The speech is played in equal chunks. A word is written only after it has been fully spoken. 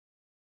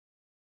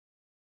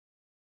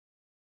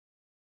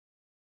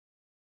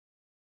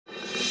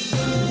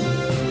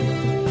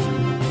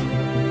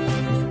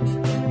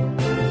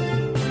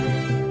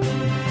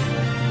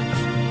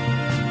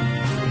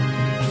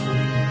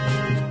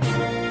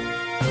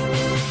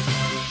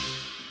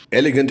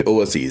Elegant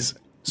overseas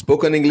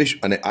spoken English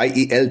અને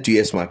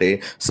IELTS માટે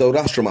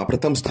સૌરાષ્ટ્રમાં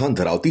પ્રથમ સ્થાન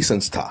ધરાવતી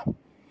સંસ્થા.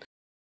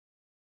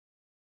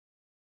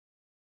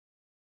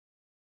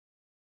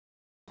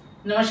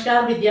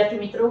 નમસ્કાર વિદ્યાર્થી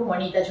મિત્રો, હું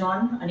અનિતા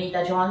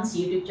જોન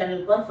યુટ્યુબ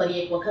ચેનલ પર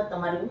ફરી એક વખત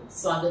તમારું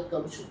સ્વાગત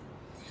કરું છું.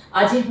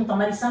 આજે હું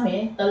તમારી સામે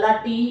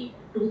તલાટી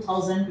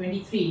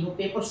 2023 નું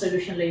પેપર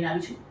સોલ્યુશન લઈને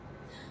આવી છું.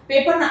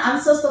 પેપરના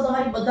આન્સર્સ તો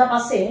તમારી બધા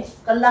પાસે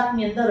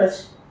કલાકની અંદર જ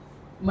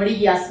મળી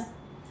ગયા છે,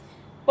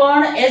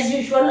 પણ એઝ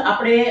યુઝ્યુઅલ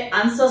આપણે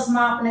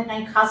આન્સર્સમાં આપણે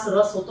કંઈ ખાસ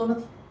રસ હોતો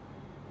નથી.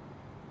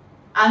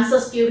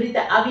 આન્સર્સ કેવી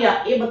રીતે આવ્યા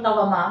એ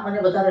બતાવવામાં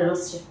મને વધારે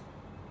રસ છે,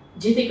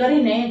 જેથી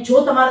કરીને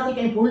જો તમારાથી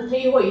કંઈ ભૂલ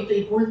થઈ હોય તો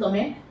એ ભૂલ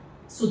તમે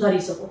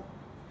સુધારી શકો.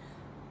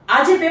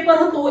 આ જે પેપર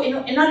હતું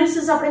એનું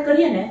એનાલિસિસ આપણે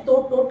કરીએ ને તો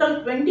ટોટલ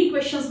 20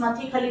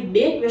 ક્વેશ્ચન્સમાંથી ખાલી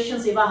 2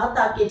 ક્વેશ્ચન્સ એવા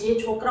હતા કે જે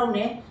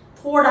છોકરાઓને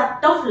થોડા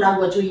ટફ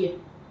લાગવા જોઈએ.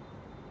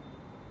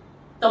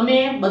 તમે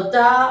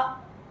બધા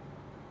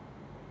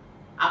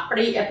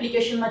આપણી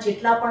એપ્લિકેશનમાં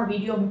જેટલા પણ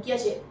વિડીયો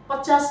મૂક્યા છે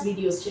 50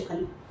 વિડીયોઝ છે,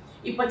 ખાલી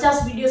એ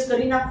 50 વિડીયોઝ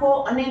કરી નાખો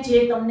અને જે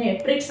તમને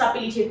ટ્રિક્સ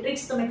આપેલી છે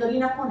ટ્રિક્સ તમે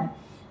કરી નાખો ને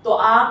તો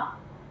આ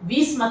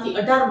 20 માંથી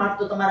 18 માર્ક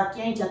તો તમારા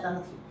ક્યાંય જતા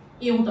નથી.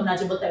 એ હું તમને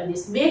આજે બતાવી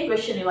દઈશ. 2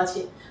 ક્વેશ્ચન એવા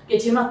છે કે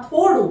જેમાં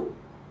થોડું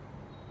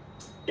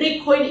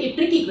ટ્રિક હોય ને એ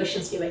ટ્રિકી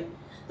ક્વેશ્ચન્સ કહેવાય.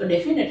 તો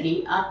ડેફિનેટલી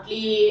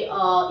આટલી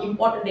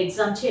ઇમ્પોર્ટન્ટ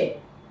એક્ઝામ છે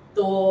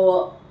તો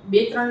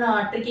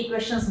 2-3 ટ્રિકી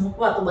ક્વેશ્ચન્સ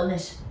મૂકવા તો બને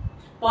છે,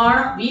 પણ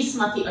 20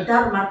 માંથી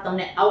 18 માર્ક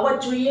તમને આવવા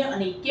જ જોઈએ.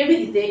 અને કેવી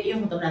રીતે એ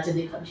હું તમને આજે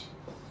દેખાડીશ.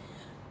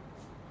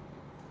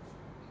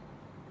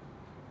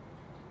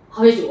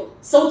 હવે જુઓ,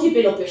 સૌથી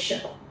પહેલો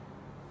ક્વેશ્ચન.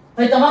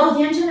 હવે તમારું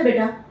ધ્યાન છે ને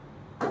બેટા,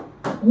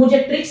 હું જે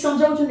ટ્રિક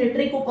સમજાવું છું ને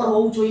ટ્રિક ઉપર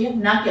હોવું જોઈએ,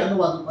 ના કે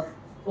અનુવાદ ઉપર.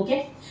 ઓકે,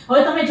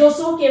 હવે તમે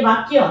જોશો કે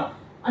વાક્ય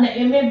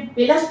અને મેં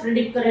પહેલા જ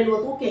પ્રેડિક્ટ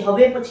કરેલું હતું કે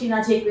હવે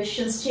પછીના જે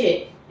ક્વેશ્ચન્સ છે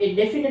એ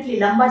ડેફિનેટલી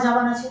લાંબા જ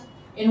આવવાના છે.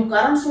 એનું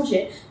કારણ શું છે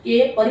કે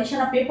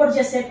પરીક્ષાના પેપર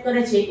જે સેટ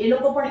કરે છે એ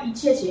લોકો પણ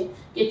ઈચ્છે છે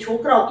કે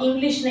છોકરાઓ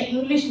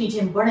ઇંગ્લિશની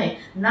જેમ ભણે,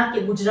 ના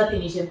કે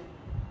ગુજરાતીની જેમ.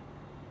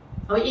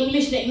 હવે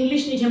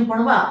ઇંગ્લિશની જેમ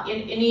ભણવા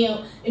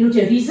એનું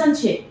જે રીઝન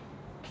છે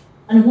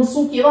અને હું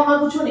શું કહેવા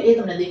માંગુ છું ને એ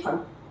તમને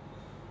દેખાડું.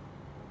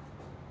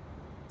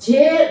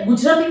 જે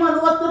ગુજરાતીમાં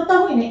અનુવાદ કરતા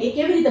હોય ને એ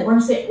કેવી રીતે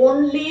ભણશે?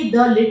 Only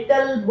the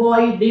little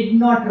boy did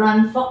not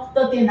run,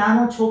 ફક્ત તે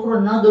નાનો છોકરો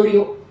ન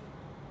દોડ્યો.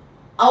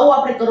 આવું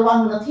આપણે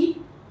કરવાનું નથી.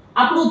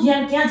 આપણું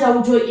ધ્યાન ક્યાં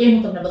જવું જોઈએ એ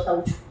હું તમને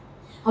બતાવું છું.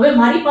 હવે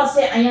મારી પાસે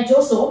અહીંયા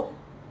જોશો,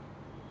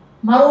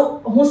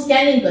 હું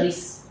સ્કેનિંગ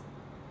કરીશ.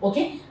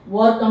 Okay,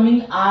 var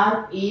coming R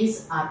is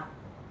R.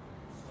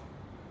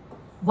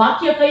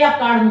 વાક્ય કયા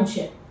કાળનું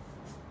છે?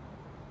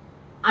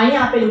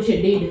 અહીંયા આપેલું છે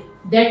ડીડ.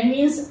 ધેટ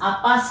મીન્સ આ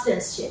પાસ્ટ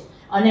ટેન્સ છે.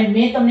 અને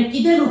મેં તમને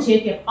કીધેલું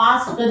છે કે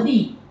પાસ્ટ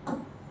કદી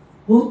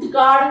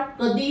ભૂતકાળ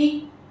કદી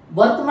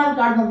વર્તમાન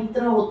કાળનો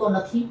મિત્ર હોતો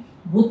નથી.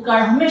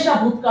 ભૂતકાળ હંમેશા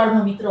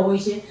ભૂતકાળનો મિત્ર હોય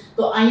છે.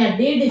 તો અહીંયા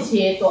ડીડ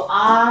છે તો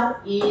આર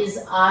ઇઝ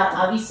આર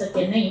આવી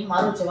શકે નહીં.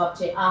 મારો જવાબ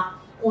છે આ.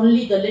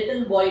 Only the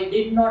little boy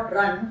did not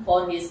run for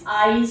his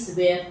eyes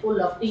wear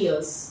full of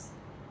tears.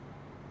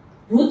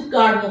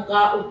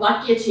 ભૂતકાળનું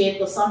વાક્ય છે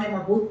તો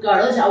સામેમાં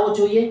ભૂતકાળ જ આવવો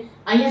જોઈએ.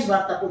 અહીંયા જ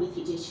વાર્તા પૂરી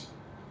થઈ જાય છે.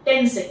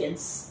 10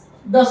 સેકન્ડ્સ,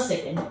 10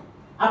 સેકન્ડ.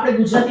 આપણે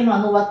ગુજરાતીમાં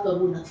અનુવાદ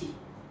કરવું નથી.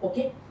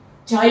 ઓકે,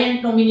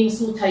 જાયન્ટ નો મિનિંગ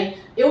શું થાય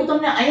એવું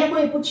તમને અહીંયા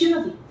કોઈ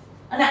પૂછ્યું નથી.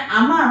 અને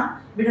આમાં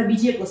બેટા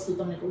બીજી એક વસ્તુ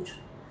તમને કહું છું,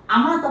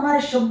 આમાં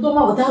તમારે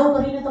શબ્દોમાં વધારો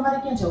કરીને તમારે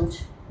ક્યાં જવું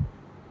છે?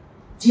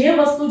 જે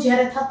વસ્તુ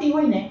જ્યારે થતી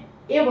હોય ને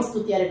એ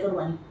વસ્તુ ત્યારે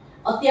કરવાની.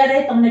 અત્યારે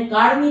તમને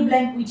કાળની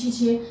બ્લેન્ક પૂછી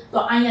છે તો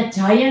અહીંયા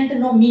જાયન્ટ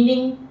નો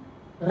મિનિંગ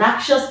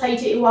રાક્ષસ થાય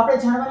છે એવું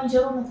આપણે જાણવાની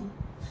જરૂર નથી.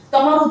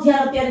 તમારું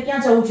ધ્યાન અત્યારે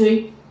ક્યાં જવું જોઈએ?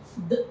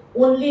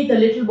 Only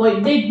the little boy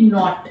did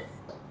not.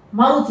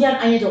 મારું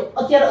ધ્યાન અહીંયા જો,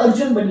 અત્યારે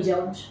અર્જુન બની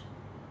જવાનું છે.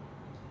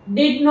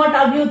 ડીડ નોટ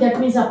આવ્યું, ધેટ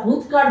મીન્સ આ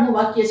ભૂતકાળનું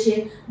વાક્ય છે.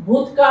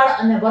 ભૂતકાળ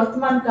અને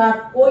વર્તમાન કાળ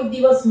કોઈ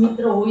દિવસ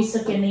મિત્ર હોઈ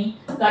શકે નહીં.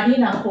 કાઢી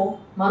નાખો.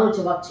 મારો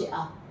જવાબ છે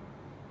આ.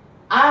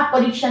 આ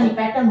પરીક્ષાની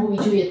પેટર્ન હોવી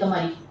જોઈએ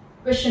તમારી.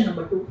 Question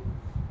number 2.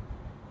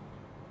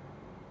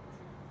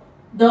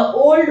 The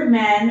old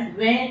man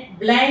went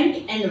blank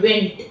and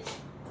went.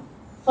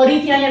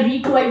 ફરીથી અહીંયા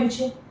V2 આવ્યું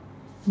છે.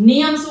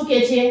 નિયમ શું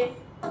કહે છે?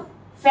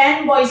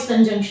 fan boys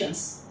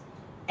conjunctions.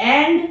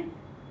 એન્ડ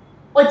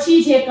પછી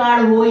જે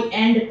કાળ હોય,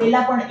 એન્ડ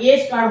પહેલા પણ એ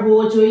જ કાળ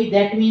હોવો જોઈએ.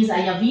 ધેટ મીન્સ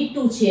અહીંયા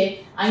V2 છે,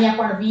 અહીંયા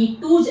પણ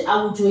V2 જ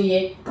આવવું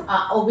જોઈએ. આ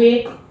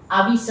અવેક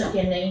આવી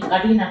શકે નહીં.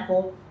 કાઢી નાખો.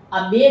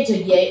 આ બે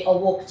જગ્યાએ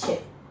અવોક છે.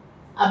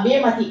 આ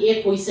બે માંથી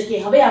એક હોઈ શકે.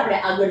 હવે આપણે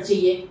આગળ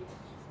જઈએ.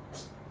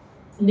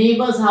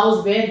 neighbor's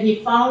house where he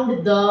found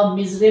the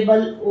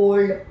miserable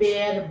old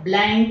pair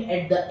blank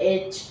at the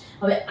edge.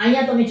 હવે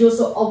અહીંયા તમે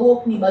જોશો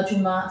અવોકની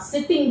બાજુમાં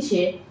સિટિંગ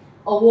છે,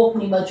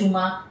 અવોકની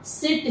બાજુમાં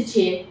સિટ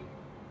છે.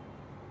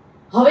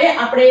 હવે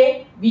આપણે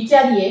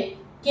વિચારીએ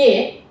કે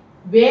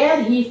where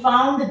he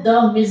found the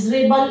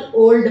miserable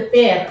old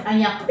pair.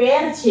 અહીંયા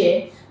pair છે,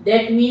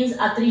 that means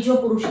આ ત્રીજો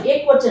પુરુષ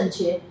એકવચન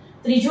છે.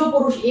 ત્રીજો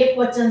પુરુષ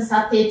એકવચન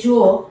સાથે જો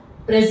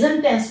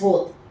પ્રેઝન્ટ ટેન્સ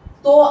હોત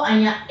તો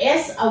અહીંયા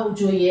s આવવું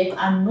જોઈએ.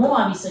 આ નો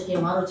આવી શકે.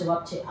 મારો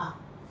જવાબ છે આ.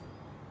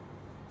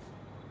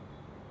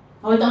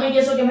 હવે તમે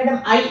કહેશો કે મેડમ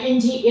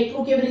ing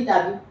એટલું કેવી રીતે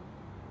આવ્યું?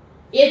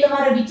 એ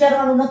તમારે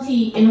વિચારવાનું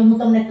નથી, એનું હું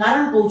તમને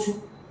કારણ કહું છું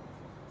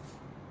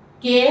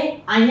કે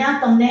અહીંયા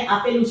તમને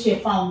આપેલું છે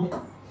ફાઉન્ડ.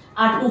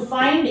 આ ટુ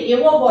ફાઇન્ડ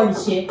એવો વર્ડ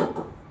છે,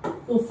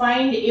 ટુ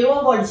ફાઇન્ડ એવો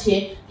વર્ડ છે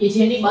કે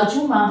જેની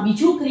બાજુમાં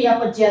બીજું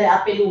ક્રિયાપદ જ્યારે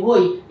આપેલું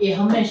હોય એ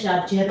હંમેશા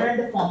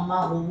જેરન્ડ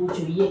ફોર્મમાં હોવું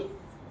જોઈએ.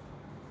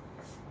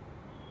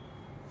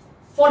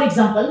 ફોર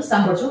એક્ઝામ્પલ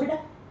સાંભળજો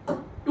બેટા.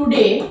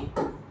 Today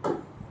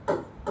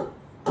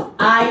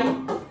I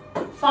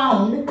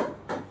found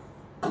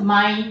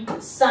my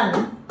son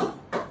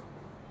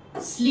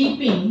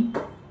sleeping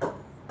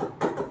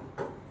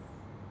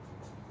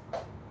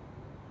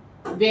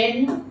when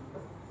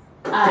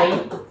I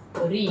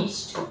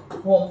reached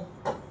home.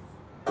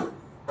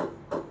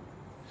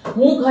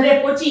 હું ઘરે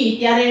પહોંચી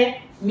ત્યારે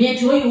મેં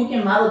જોયું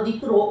કે મારો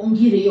દીકરો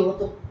ઊંઘી રહ્યો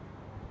હતો.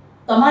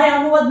 તમારે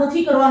અનુવાદ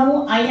નથી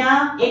કરવાનું.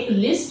 અહીંયા એક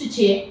લિસ્ટ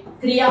છે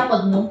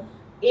ક્રિયાપદનું.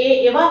 એ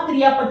એવા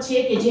ક્રિયાપદ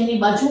છે કે જેની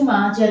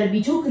બાજુમાં જ્યારે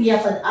બીજું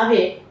ક્રિયાપદ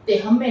આવે તે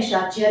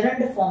હંમેશા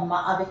જેરન્ડ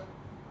ફોર્મમાં આવે.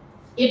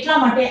 એટલા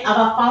માટે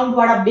આવા ફાઉન્ડ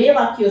વાળા બે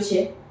વાક્યો છે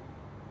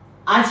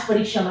આજ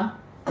પરીક્ષામાં.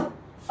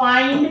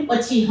 ફાઇન્ડ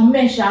પછી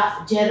હંમેશા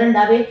જેરન્ડ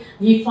આવે.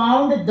 He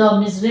found the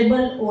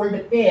miserable old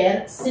pair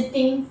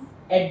sitting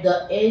at the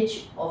edge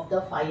of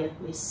the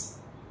fireplace.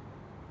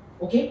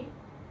 Okay,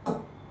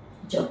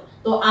 ચલો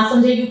તો આ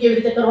સમજાઈ ગયું કેવી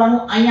રીતે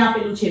કરવાનું. અહીંયા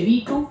આપેલું છે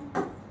V2.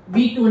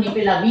 V2 ની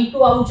પહેલા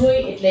V2 આવવું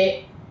જોઈએ, એટલે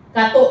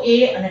કાં તો A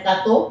અને કાં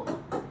તો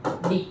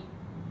D.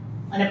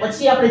 અને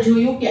પછી આપણે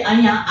જોયું કે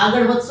અહીંયા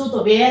આગળ વધશું તો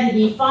where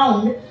he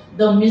found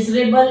the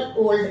miserable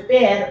old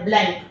pair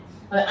blank.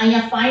 હવે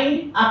અહીંયા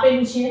find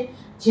આપેલું છે.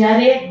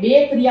 જ્યારે બે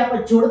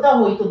ક્રિયાપદ જોડતા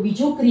હોય તો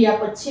બીજું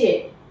ક્રિયાપદ છે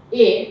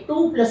એ 2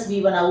 +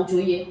 V1 આવવું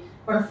જોઈએ.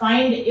 પણ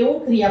find એવું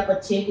ક્રિયાપદ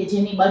છે કે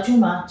જેની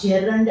બાજુમાં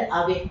જેરન્ડ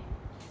આવે.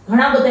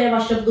 ઘણા બધા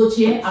એવા શબ્દો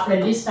છે, આપણે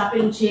લિસ્ટ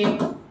આપેલું છે.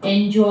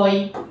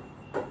 enjoy,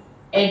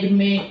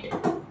 admit,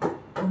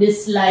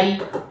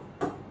 dislike.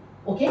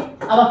 ઓકે,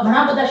 આવા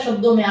ઘણા બધા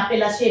શબ્દો મેં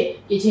આપેલા છે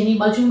કે જેની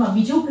બાજુમાં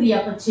બીજું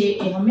ક્રિયાપદ છે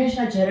એ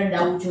હંમેશા જેરન્ડ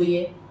આવવું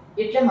જોઈએ.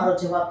 એટલે મારો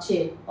જવાબ છે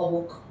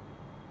અવોક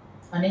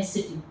અને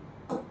સિટી.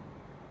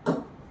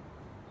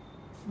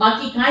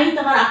 બાકી કાંઈ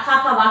તમારે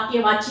આખા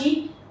વાક્ય વાંચી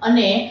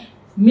અને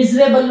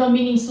મિઝરેબલ નો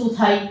મીનિંગ શું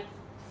થાય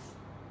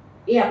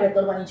એ આપણે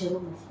કરવાની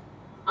જરૂર નથી.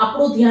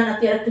 આપણું ધ્યાન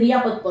અત્યારે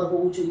ક્રિયાપદ પર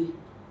હોવું જોઈએ.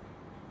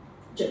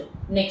 ચલો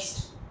next.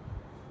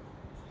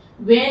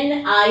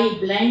 When I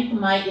blanked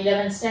my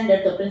 11th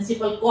standard, the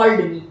principal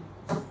called me.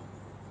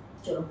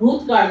 ચલો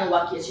ભૂતકાળનું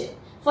વાક્ય છે.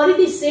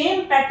 ફરીથી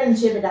સેમ પેટર્ન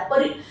છે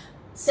બેટા.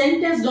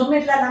 સેન્ટેન્સ ગમે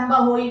એટલા લાંબા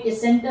હોય કે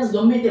સેન્ટેન્સ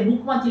ગમે તે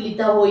બુકમાંથી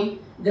લીધા હોય,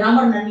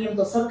 ગ્રામરના નિયમ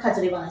તો સરખા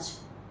જ રહેવાના છે.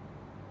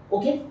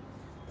 Okay,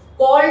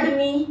 called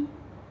me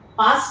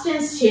past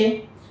tense છે.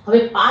 હવે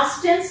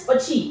past tense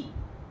પછી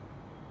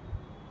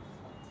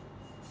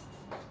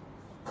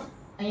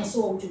અહીંયા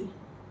શું આવવું જોઈએ?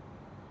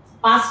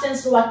 past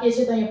tense નું વાક્ય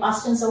છે તો અહીંયા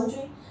past tense આવવું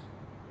જોઈએ.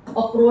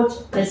 approach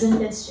present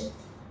tense છે.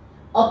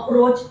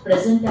 approach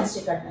present tense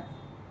છે કાઢના.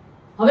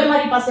 હવે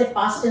મારી પાસે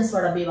past tense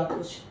વાળા બે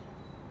વાક્યો છે.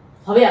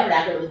 હવે આપણે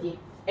આગળ વધીએ.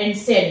 and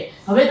said.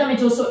 હવે તમે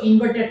જોશો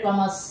ઇન્વર્ટેડ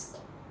કોમાસ.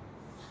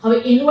 હવે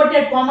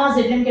ઇન્વર્ટેડ કોમાસ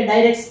એટલે કે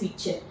ડાયરેક્ટ સ્પીચ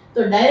છે. તો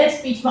ડાયરેક્ટ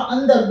સ્પીચમાં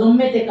અંદર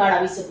ગમે તે કાળ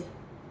આવી શકે.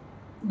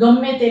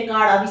 ગમે તે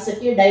કાળ આવી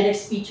શકે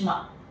ડાયરેક્ટ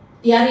સ્પીચમાં.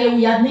 ત્યારે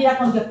એવું યાદ નહીં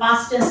રાખવાનું કે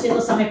પાસ્ટ ટેન્સ છે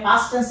તો સામે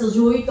પાસ્ટ ટેન્સ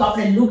જોઈ તો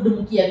આપણે લુક્ડ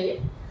મૂકી આવીએ.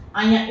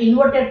 અહીંયા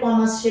ઇન્વર્ટેડ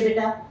કોમાસ છે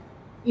બેટા.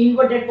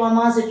 ઇન્વર્ટેડ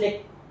કોમાસ એટલે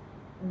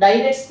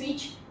ડાયરેક્ટ સ્પીચ.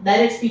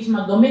 ડાયરેક્ટ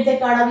સ્પીચમાં ગમે તે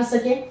કાળ આવી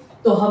શકે.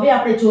 તો હવે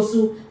આપણે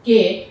જોશું કે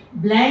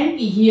બ્લેન્ક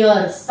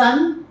હિયર સન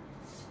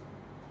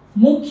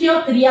મુખ્ય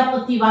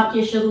ક્રિયાપદથી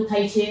વાક્ય શરૂ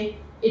થાય છે.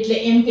 એટલે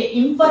એમ કે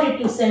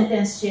ઇમ્પરેટિવ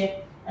સેન્ટેન્સ છે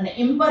અને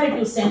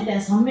ઇમ્પરેટિવ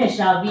સેન્ટેન્સ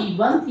હંમેશા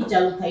V1 થી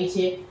ચાલુ થાય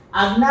છે.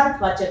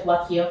 આજ્ઞાર્થવાચક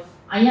વાક્ય.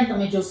 અહીંયા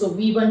તમે જોશો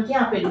V1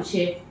 ક્યાં આપેલું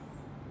છે?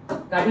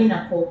 કાઢી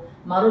નાખો.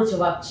 મારો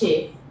જવાબ છે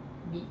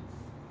B.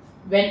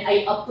 When I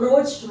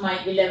approached my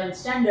 11th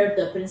standard,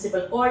 the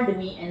principal called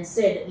me and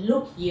said,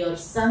 "Look here,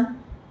 son,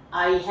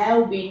 I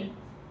have been..."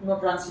 No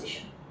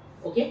translation.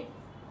 Okay?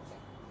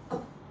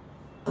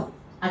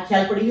 આ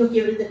ખ્યાલ પડી ગયો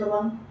કેવી રીતે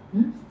કરવાનું?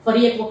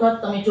 ફરી એક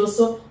વખત તમે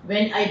જોશો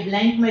when I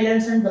blanked my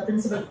 11th standard, the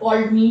principal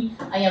called me.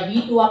 અહીંયા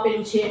V2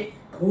 આપેલું છે.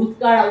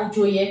 ભૂતકાળ આવવું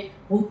જોઈએ.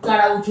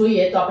 ભૂતકાળ આવવું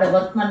જોઈએ તો આપણે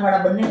વર્તમાન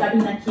વાળા બંને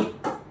કાઢી નાખીએ.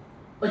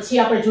 પછી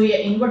આપણે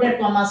જોઈએ ઇન્વર્ટેડ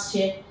કોમાસ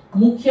છે.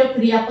 મુખ્ય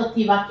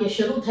ક્રિયાપદથી વાક્ય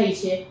શરૂ થાય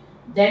છે.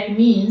 that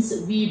means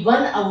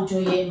V1 આવવું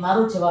જોઈએ.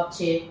 મારો જવાબ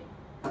છે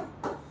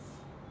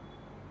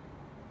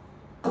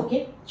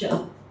ઓકે. ચલો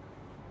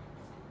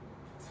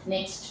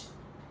next.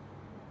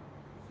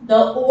 The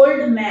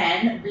old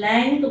man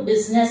blank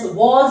business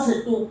was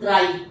to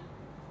cry.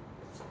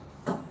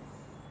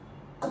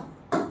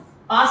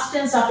 past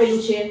tense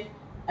આપેલું છે.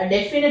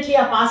 ડેફિનેટલી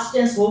આ past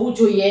tense હોવું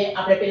જોઈએ.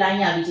 આપણે પહેલા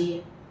અહીંયા આવી જઈએ.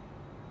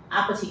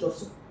 આ પછી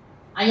કરશું.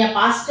 અહીંયા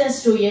past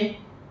tense જોઈએ.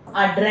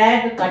 આ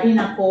drag કાઢી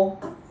નાખો.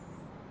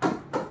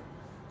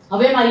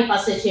 હવે મારી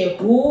પાસે છે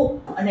who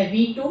અને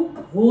V2,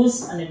 whose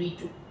અને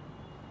V2.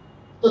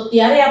 તો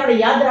ત્યારે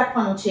આપણે યાદ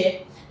રાખવાનું છે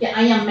કે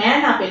અહીંયા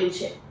man આપેલું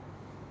છે.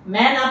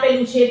 મેન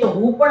આપેલું છે તો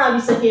who પણ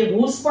આવી શકે,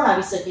 whose પણ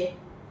આવી શકે.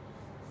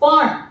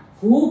 પણ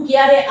who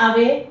ક્યારે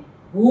આવે?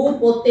 who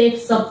પોતે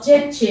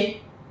સબ્જેક્ટ છે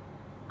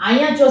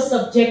અહીંયા જો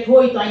સબ્જેક્ટ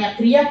હોય તો અહીંયા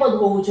ક્રિયાપદ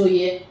હોવું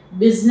જોઈએ.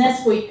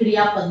 બિઝનેસ કોઈ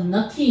ક્રિયાપદ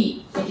નથી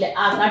એટલે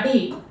આ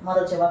કાઢી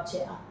મારો જવાબ છે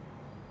આ.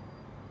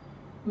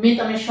 મેં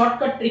તમને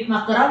શોર્ટકટ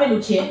ટ્રીકમાં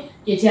કરાવેલું છે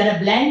કે જ્યારે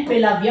બ્લેન્ક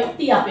પહેલા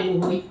વ્યક્તિ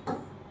આપેલું હોય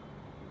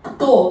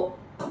તો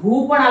who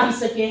પણ આવી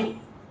શકે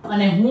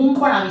અને whom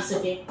પણ આવી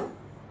શકે.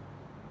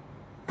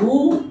 who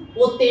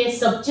પોતે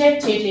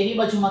સબ્જેક્ટ છે એટલે એની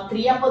બાજુમાં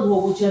ક્રિયાપદ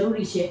હોવું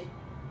જરૂરી છે.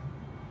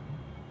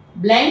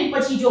 બ્લેન્ક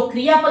પછી જો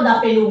ક્રિયાપદ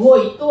આપેલું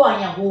હોય તો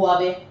અહીંયા who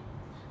આવે.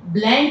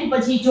 બ્લેન્ક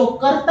પછી જો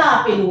કર્તા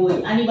આપેલું હોય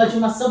આની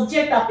બાજુમાં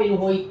સબ્જેક્ટ આપેલું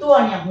હોય તો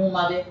અહીંયા whom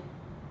આવે.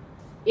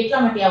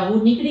 એટલા માટે આ who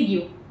નીકળી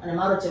ગયું અને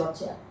મારો જવાબ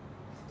છે આ.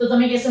 તો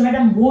તમે કહેશો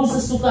મેડમ whose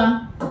શું કામ?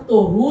 તો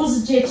whose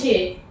જે છે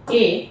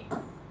એ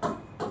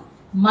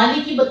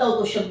માલિકી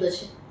બતાવતો શબ્દ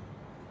છે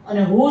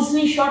અને whose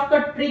ની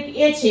શોર્ટકટ ટ્રીક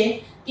એ છે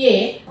કે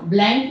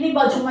બ્લેન્ક ની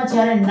બાજુમાં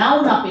જ્યારે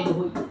નાઉન આપેલું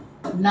હોય,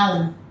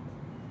 નાઉન.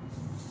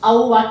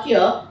 આવું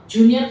વાક્ય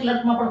જુનિયર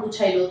ક્લર્કમાં પણ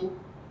પૂછાયેલું હતું.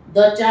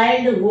 The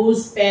child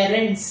whose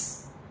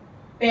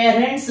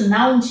parents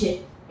noun છે.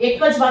 એક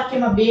જ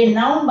વાક્યમાં બે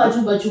નાઉન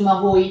બાજુમાં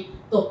હોય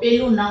તો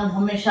પેલું નાઉન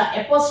હંમેશા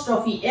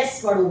એપોસ્ટ્રોફી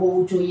s વાળું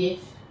હોવું જોઈએ,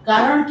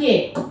 કારણ કે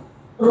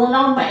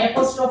પ્રોનાઉનમાં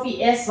એપોસ્ટ્રોફી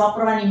s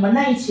વાપરવાની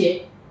મનાઈ છે.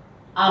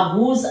 આ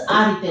whose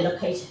આ રીતે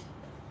લખાય છે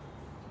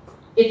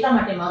એટલા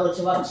માટે મારો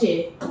જવાબ છે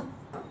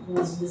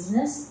whose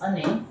business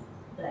અને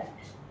right.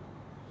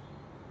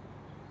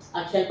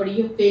 આ ખ્યાલ પડી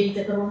ગયો કઈ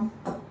રીતે કરવાનું?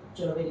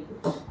 ચલો વેરી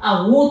ગુડ. આ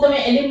હું તમે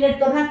એલિમિનેટ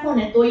કરી નાખો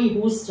ને તો ઈ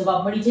whose જવાબ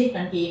મળી જાય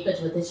કારણ કે એક જ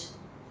વધે છે.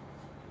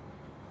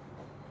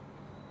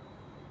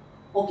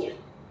 Okay.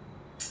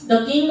 The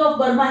king of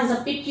Burma has a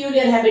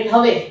peculiar habit.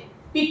 હવે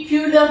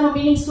peculiar નો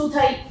મીનિંગ શું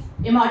થાય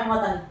એમાં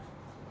અટવાતા નહીં.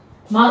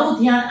 મારું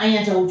ધ્યાન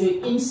અહીંયા જવું જોઈએ.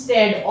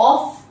 ઇન્સ્ટેડ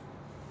ઓફ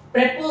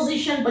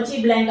પ્રેપોઝિશન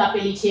પછી બ્લેન્ક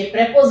આપેલી છે,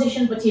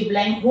 પ્રેપોઝિશન પછી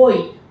બ્લેન્ક હોય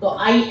તો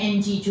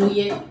ing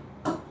જોઈએ.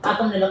 આ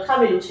તમને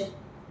લખાવેલું છે.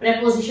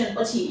 પ્રેપોઝિશન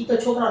પછી ઈ તો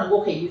છોકરાને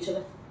ગોખાઈ ગયું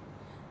છે.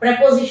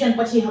 પ્રેપોઝિશન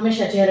પછી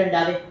હંમેશા જેરન્ડ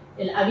આવે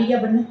એટલે આવી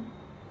ગયા બંને.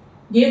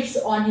 Gifts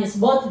on his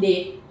birthday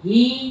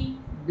he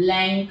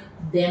blank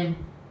them.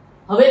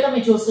 હવે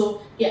તમે જોશો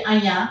કે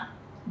અહીંયા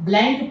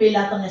બ્લેન્ક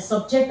પહેલા તમને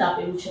સબ્જેક્ટ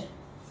આપેલું છે.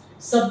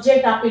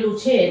 સબ્જેક્ટ આપેલું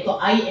છે તો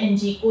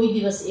ing કોઈ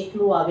દિવસ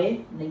એકલું આવે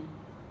નહીં.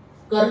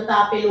 કર્તા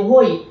આપેલું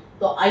હોય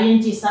તો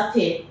ing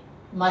સાથે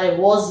મારે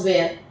was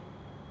were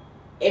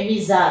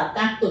એબીઝાર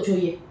કાંક તો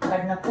જોઈએ.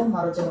 કાઢ નાખો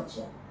મારો જવાબ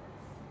છે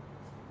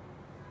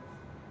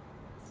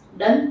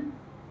ડન.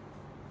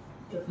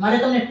 મારે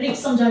તમને ટ્રીક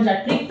સમજાવવાની છે.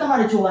 ટ્રીક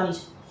તમારે જોવાની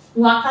છે.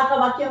 હું આખા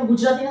વાક્યનું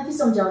ગુજરાતી નથી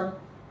સમજાવવાની.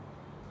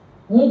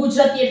 હું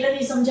ગુજરાતી એટલે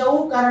નહીં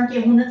સમજાવું કારણ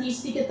કે હું નથી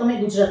ઈચ્છતી કે તમે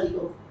ગુજરાતી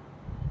કરો.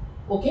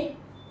 ઓકે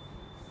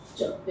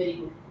ચલો very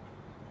good.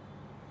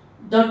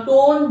 The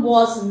tone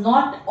was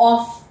not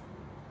of.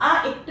 આ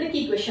એક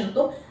ટ્રિકી ક્વેશ્ચન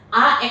તો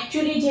આ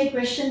એક્ચ્યુઅલી જે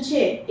ક્વેશ્ચન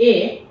છે એ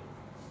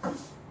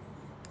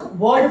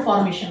વર્ડ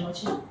ફોર્મેશન નો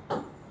છે.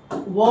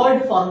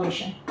 વર્ડ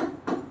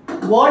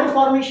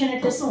ફોર્મેશન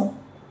એટલે શું?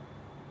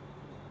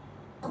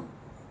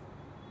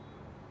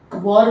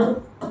 Verb,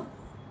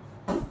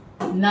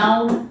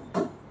 noun,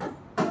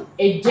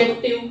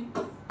 adjective.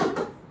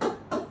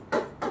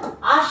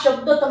 આ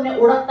શબ્દ તમને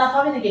ઓળખતા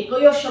ફાવે ને કે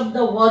કયો શબ્દ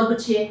વર્બ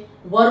છે,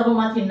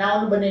 વર્બમાંથી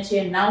નાઉન બને છે,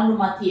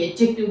 નાઉનમાંથી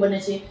એડજેક્ટિવ બને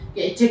છે કે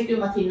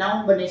એડજેક્ટિવમાંથી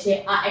નાઉન બને છે.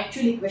 આ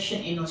એક્ચ્યુઅલી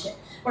ક્વેશ્ચન એનો છે.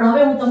 પણ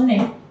હવે હું તમને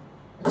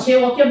છે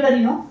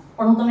વોકેબ્યુલરીનો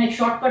પણ હું તમને એક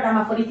શોર્ટકટ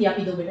આમાં ફરીથી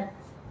આપી દઉં બેટા.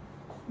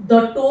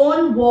 The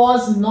tone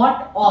was not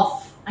of.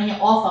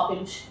 અહીંયા ઓફ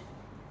આપેલું છે.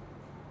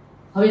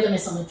 હવે તમે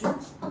સમજો.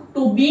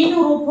 ટુ બી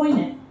નું રૂપ હોય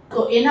ને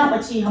તો એના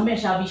પછી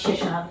હંમેશા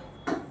વિશેષણ આવે.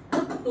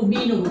 ટુ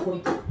બી નું રૂપ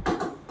હોય તો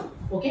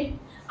ઓકે.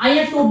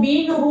 અહીંયા ટુ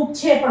બી નું રૂપ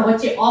છે પણ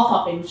વચ્ચે ઓફ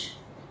આપેલું છે.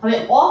 હવે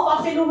ઓફ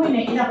આપેલું હોય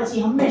ને એના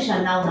પછી હંમેશા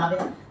નાઉન આવે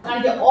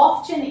કારણ કે ઓફ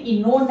છે ને ઈ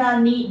નો ના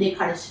ની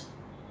દેખાડે છે,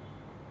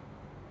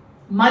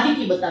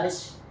 માલિકી બતાવે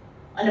છે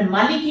અને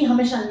માલિકી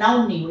હંમેશા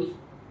નાઉન ની હોય.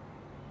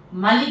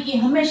 માલિકી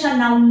હંમેશા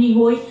નાઉન ની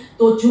હોય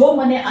તો જો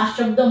મને આ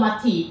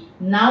શબ્દમાંથી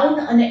નાઉન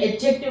અને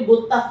એડજેક્ટિવ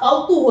ગોતતા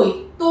ફાવતું હોય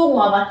તો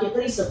હું આ વાક્ય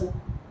કરી શકું.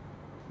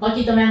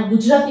 બાકી તમે આનું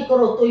ગુજરાતી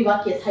કરો તોય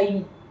વાક્ય થાય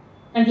નહીં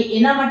કારણ કે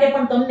એના માટે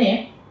પણ તમને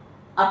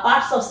આ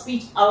પાર્ટ્સ ઓફ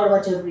સ્પીચ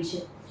આવડવા જરૂરી છે.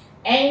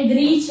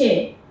 એંગ્રી છે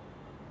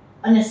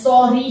અને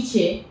સોરી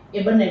છે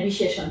એ બંને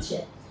વિશેષણ છે.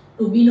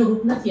 ટુ બી નું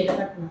રૂપ નથી એટલે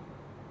કટના.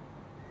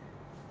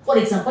 ફોર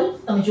એક્ઝામ્પલ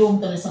તમે જો હું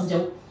તમને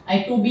સમજાવું. આ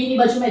ટુ બી ની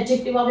બાજુમાં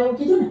એડજેક્ટિવ આવે એવું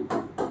કીધું ને.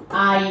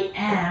 I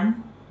am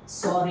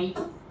sorry.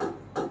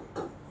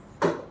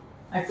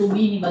 આ ટુ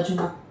બી ની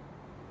બાજુમાં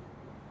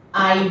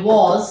I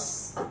was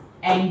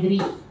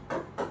angry.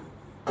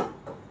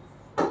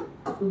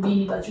 ટુ બી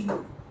ની બાજુમાં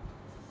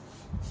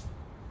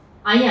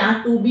અહીંયા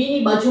ટુ બી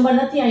ની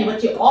બાજુમાં નથી, અહીં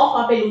વચ્ચે ઓફ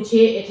આપેલું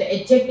છે એટલે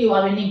એડજેક્ટિવ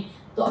આવે નહીં.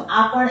 તો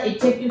આ પણ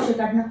એડજેક્ટિવ છે,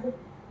 કાઢી નાખો.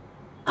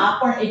 આ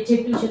પણ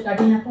એડજેક્ટિવ છે,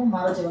 કાઢી નાખો.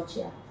 મારો જવાબ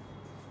છે આ.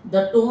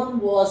 The tone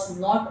was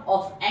not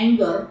of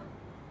anger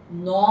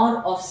nor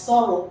of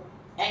sorrow.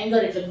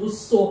 Anger એટલે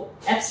ગુસ્સો,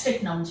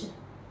 એબ્સ્ટ્રેક્ટ નાઉન છે.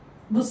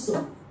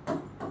 ગુસ્સો.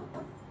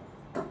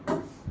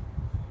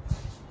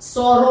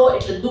 sorrow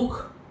એટલે દુઃખ,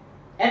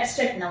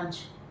 એબ્સ્ટ્રેક્ટ નાઉન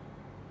છે.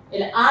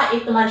 એટલે આ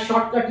એક તમારે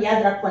શોર્ટકટ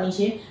યાદ રાખવાની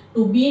છે.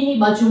 ટુ બી ની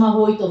બાજુમાં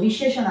હોય તો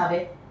વિશેષણ આવે.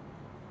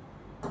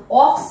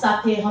 ઓફ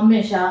સાથે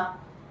હંમેશા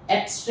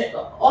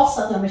ઓફ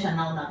સાથે હંમેશા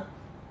નાઉન આવે,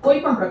 કોઈ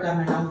પણ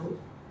પ્રકારના નાઉન હોય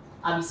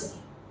આવી શકે.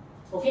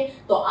 ઓકે,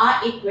 તો આ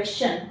એક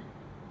ક્વેશ્ચન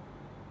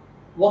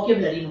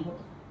વોકેબ્યુલરી નો હતો.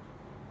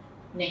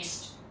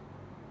 Next,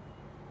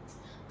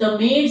 the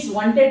maids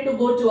wanted to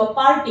go to a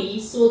party,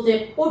 so they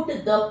put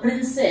the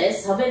princess.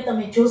 હવે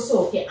તમે જોશો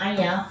કે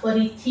અહીંયા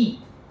ફરીથી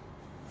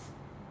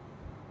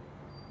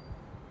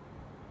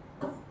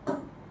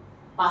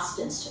past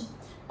tense છે.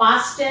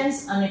 past tense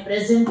અને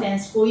present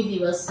tense કોઈ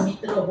દિવસ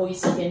મિત્ર હોઈ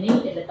શકે નહીં,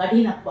 એટલે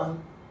કાઢી નાખવાનું.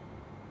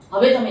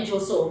 હવે તમે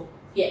જોશો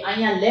કે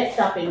અહીંયા લેફ્ટ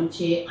આપેલું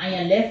છે,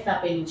 અહીંયા લેફ્ટ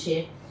આપેલું છે,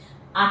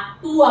 આ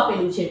ટુ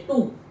આપેલું છે, ટુ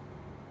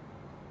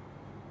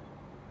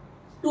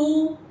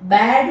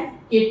બેડ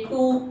કે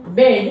ટુ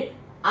બેડ.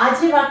 આ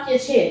જે વાક્ય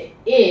છે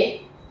એ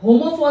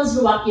હોમોફોન્સ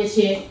નું વાક્ય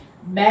છે.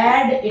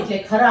 બેડ એટલે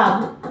ખરાબ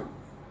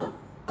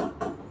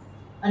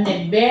અને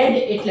બેડ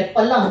એટલે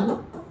પલંગ.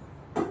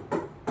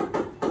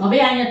 હવે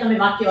અહીંયા તમે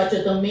વાક્ય વાંચો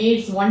તો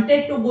maids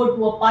wanted to go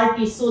to a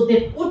party, so they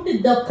put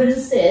the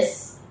princess.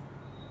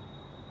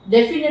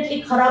 Definitely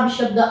ખરાબ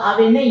શબ્દ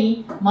આવે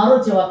નહીં, મારો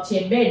જવાબ છે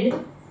બેડ,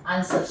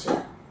 આન્સર છે.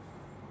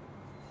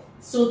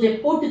 So they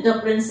put the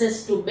princess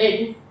to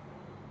bed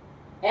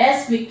as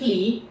quickly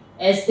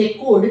as they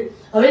could.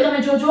 હવે તમે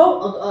જોજો,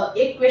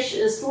 એક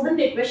સ્ટુડન્ટ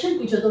એક ક્વેશ્ચન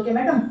પૂછ્યો તો કે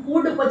મેડમ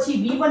could પછી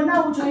V1 ના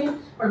આવવું જોઈએ,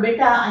 પણ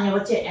બેટા અહીંયા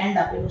વચ્ચે એન્ડ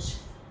આપેલું છે,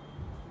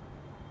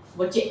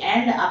 વચ્ચે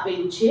એન્ડ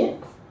આપેલું છે,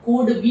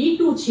 could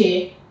V2 છે,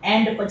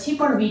 એન્ડ પછી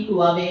પણ V2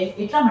 આવે,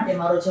 એટલા માટે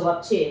મારો જવાબ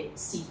છે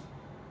C.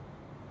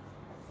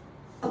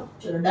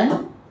 ચલો ડન,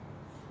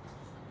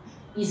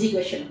 ઈઝી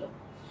ક્વેશ્ચન હતો.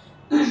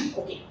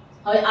 ઓકે,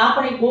 હવે આ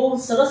પણ એક બહુ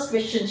સરસ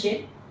ક્વેશ્ચન છે,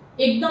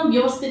 એકદમ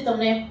વ્યવસ્થિત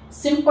તમને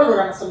સિમ્પલ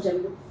ઓરામાં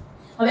સમજાવી દઉં.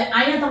 હવે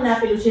અહીંયા તમને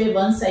આપેલું છે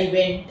once I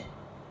went.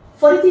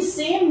 ફરીથી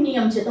સેમ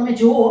નિયમ છે, તમે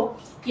જુઓ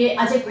કે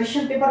આ જે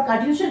ક્વેશ્ચન પેપર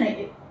કાઢ્યું છે ને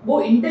એ બહુ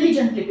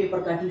ઇન્ટેલિજન્ટલી પેપર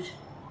કાઢ્યું છે.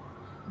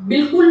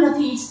 બિલકુલ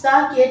નથી ઈચ્છતા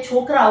કે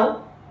છોકરાઓ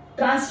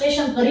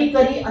ટ્રાન્સલેશન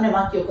કરી અને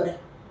વાક્યો કરે.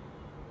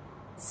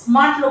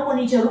 સ્માર્ટ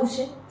લોકોની જરૂર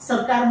છે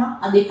સરકારમાં,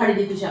 આ દેખાડી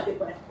દીધું છે આ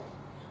પેપરે.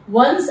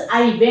 once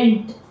I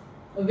went,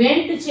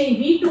 went છે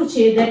V2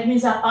 છે, ધેટ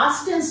મીન્સ આ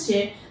past tense છે.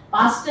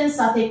 past tense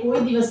સાથે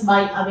કોઈ દિવસ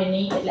by આવે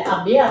નહીં, એટલે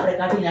આ બે આપણે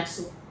કાઢી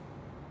નાખશું.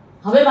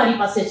 હવે મારી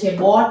પાસે છે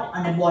bought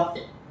અને bought.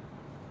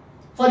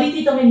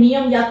 ફરીથી તમે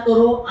નિયમ યાદ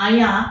કરો,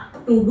 અહીંયા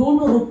to do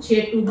નું રૂપ છે,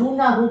 to do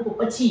ના રૂપ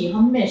પછી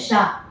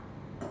હંમેશા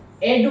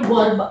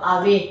એડવર્બ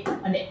આવે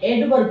અને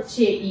એડવર્બ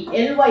છે ઈ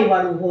ly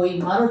વાળું હોય.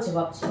 મારો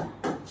જવાબ છે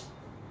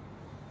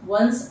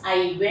once I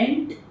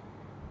went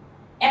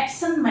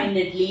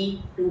absent-mindedly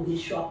to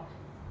his shop.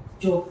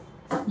 જો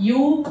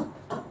you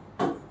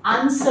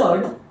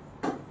answered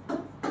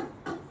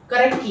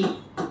correctly.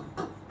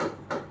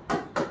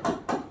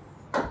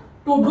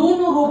 to do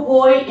નું રૂપ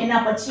હોય એના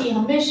પછી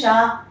હંમેશા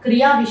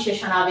ક્રિયા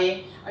વિશેષણ આવે,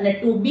 અને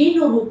to be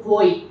નું રૂપ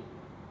હોય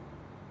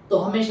તો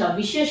હંમેશા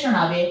વિશેષણ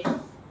આવે.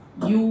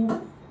 you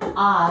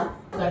are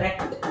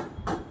correct.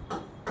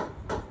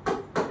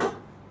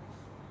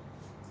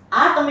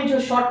 આ તમે જો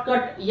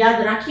શોર્ટકટ યાદ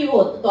રાખી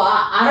હોત તો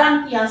આ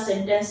આરામથી આ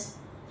સેન્ટેન્સ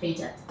થઈ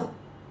જાત.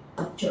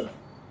 ચલો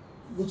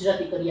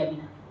ગુજરાતી કર્યા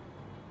વિના.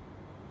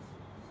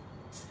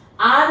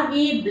 are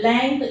we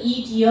blank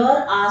eat here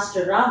asked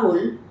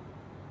Rahul.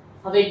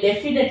 હવે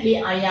ડેફિનેટલી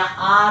અહીંયા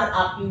r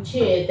આપ્યું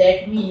છે,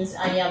 ધેટ મીન્સ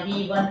અહીંયા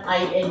v1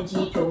 ing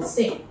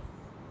જોશે,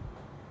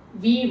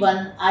 v1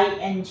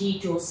 ing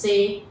જોશે.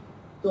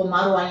 તો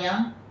મારું અહીંયા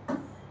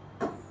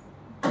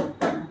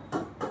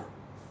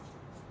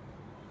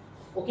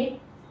ઓકે,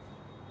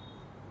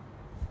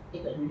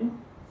 એક મિનિટ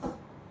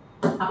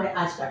આપણે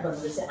આજ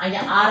કાઢવાનું રહેશે.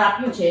 અહીંયા r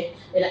આપ્યું છે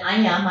એટલે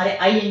અહીંયા મારે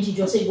ing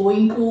જોશે,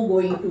 going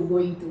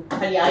to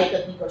ખાલી આ એક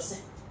જ નીકળશે.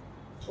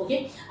 Okay,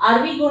 are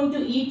we going to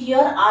eat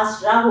here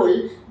asked Rahul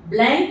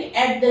blank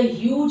at the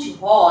huge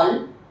hall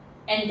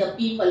and the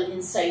people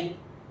inside.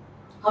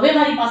 હવે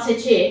મારી પાસે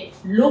છે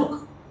look,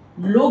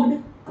 looked,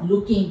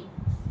 looking.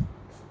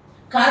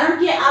 કારણ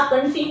કે આ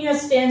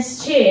કન્ટિન્યુઅસ ટેન્સ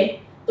છે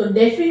તો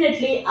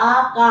ડેફિનેટલી આ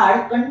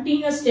કાર્ડ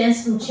કન્ટિન્યુઅસ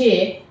ટેન્સ નું છે,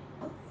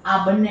 આ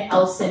બંને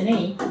આવશે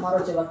નહીં. મારો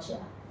જવાબ છે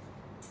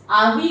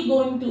are we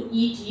going to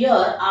eat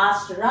here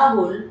asked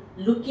Rahul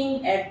looking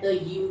at the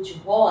huge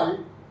hall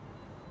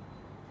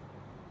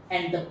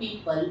and the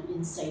people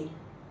inside.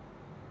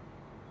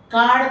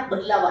 Card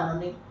બદલાવાનો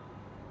નહીં,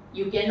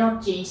 you cannot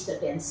change the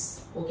tense.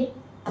 okay,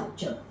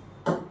 ચલો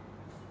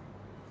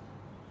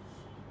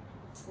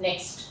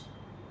next.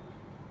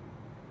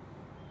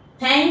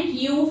 thank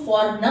you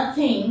for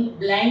nothing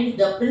blank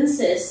the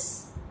princess.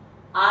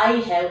 I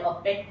have a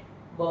pet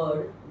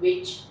bird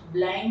which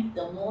blank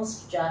the most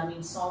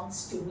charming songs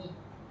to me.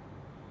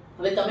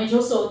 હવે તમે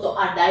જોશો તો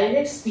આ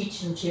direct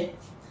speech નું છે,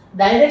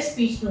 direct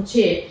speech નું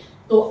છે.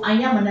 તો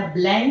અહીંયા મને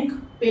બ્લેન્ક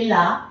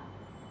પેલા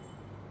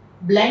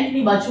બ્લેન્ક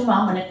ની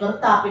બાજુમાં મને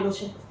કર્તા આપેલો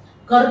છે.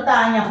 કર્તા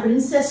અહીંયા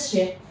પ્રિન્સેસ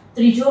છે,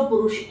 ત્રીજો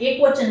પુરુષ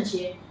એકવચન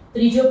છે,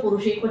 ત્રીજો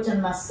પુરુષ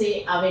એકવચનમાં સે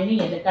આવે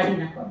નહીં એટલે કાઢી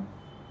નાખવાનું.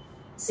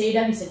 સેડ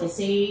આવી શકે,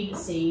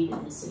 સેડ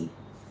અને sad.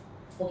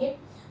 Okay,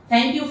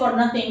 thank you for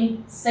nothing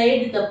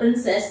said the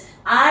princess.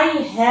 I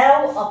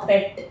have a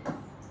pet.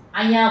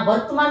 અહીંયા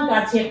વર્તમાન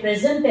કાળ છે,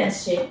 પ્રેઝન્ટ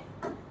ટેન્સ છે,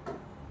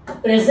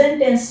 પ્રેઝન્ટ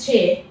ટેન્સ છે,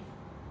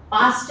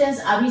 પાસ્ટ ટેન્સ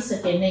આવી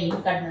શકે નહીં,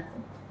 કાઢી નાખો.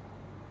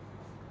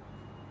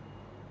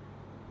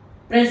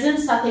 પ્રેઝન્ટ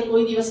સાથે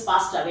કોઈ દિવસ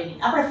પાસ્ટ આવે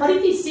નહીં. આપણે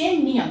ફરીથી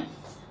સેમ નિયમ,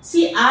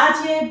 સી આ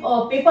જે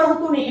પેપર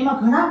હતું ને એમાં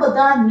ઘણા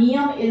બધા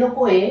નિયમ એ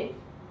લોકોએ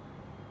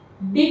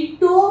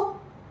ડિક્ટો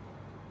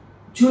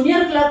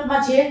જુનિયર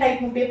ક્લર્કમાં જે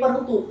ટાઈપનું પેપર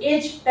હતું એ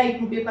જ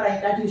ટાઈપનું પેપર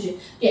અહીં કાઢ્યું છે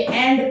કે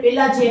એન્ડ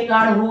પહેલા જે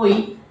કાર્ડ હોય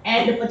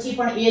એન્ડ પછી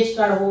પણ એ જ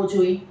કાર્ડ હોવો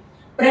જોઈએ,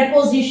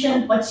 પ્રેપોઝિશન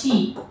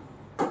પછી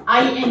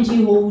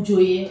આઈએનજી હોવું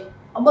જોઈએ.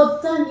 આ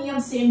બધા નિયમ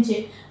સેમ છે.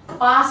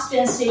 પાસ્ટ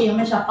ટેન્સ છે એ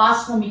હંમેશા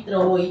પાસ્ટ નો મિત્ર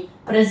હોય,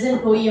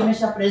 પ્રેઝન્ટ હોય એ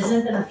હંમેશા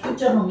પ્રેઝન્ટ અને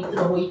ફ્યુચર નો મિત્ર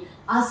હોય.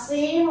 આ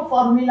સેમ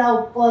ફોર્મ્યુલા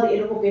ઉપર એ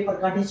લોકો પેપર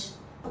કાઢે છે.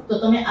 તો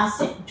તમે આ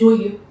જોઈ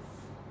લો.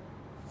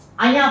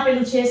 અહીંયા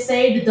આપેલું છે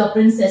said the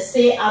princess,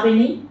 say આવે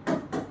નહીં,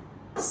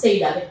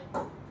 said આવે.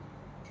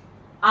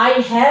 I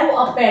have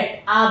a pet,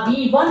 આ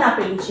V1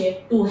 આપેલું છે,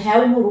 to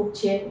have નું રૂપ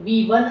છે,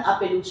 V1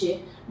 આપેલું છે.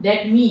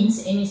 that means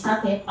એની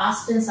સાથે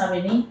past tense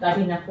આવે નહીં,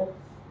 કાઢી નાખો.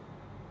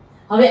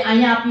 હવે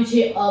અહીંયા આપ્યું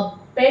છે a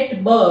pet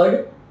bird,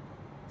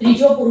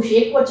 ત્રીજો પુરુષ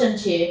એકવચન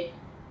છે,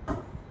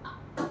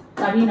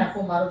 કાઢી નાખો.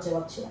 મારો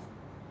જવાબ છે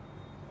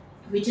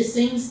which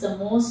sings the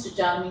most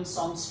charming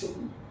songs to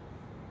me.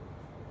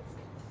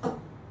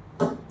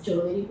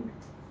 ચલો, વેરી ગુડ.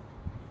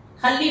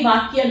 ખાલી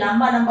વાક્ય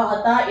લાંબા લાંબા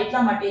હતા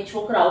એટલા માટે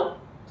છોકરાઓ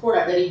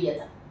થોડા ડરી ગયા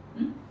હતા.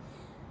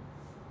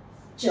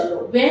 ચલો,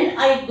 when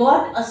I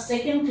got a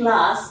second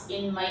class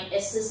in my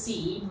SSC,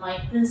 my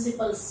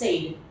principal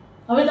said.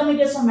 હવે તમે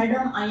કહેશો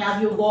મેડમ અહીં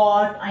આવ્યું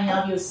got, અહીં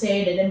આવ્યું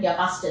said, એટલે કે આ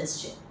past tense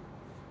છે.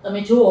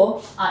 તમે જુઓ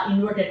આ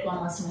ઇન્વર્ટેડ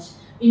કોમાસમાં છે.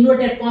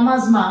 ઇન્વર્ટેડ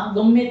કોમાસમાં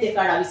ગમે તે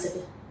કાર્ડ આવી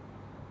શકે,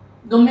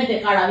 ગમે તે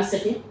કાર્ડ આવી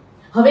શકે.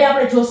 હવે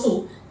આપણે જોશું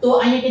તો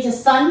અહીંયા કે છે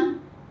son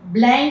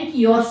blank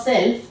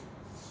yourself,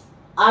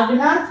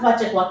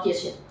 આજ્ઞાર્થવાચક વાક્ય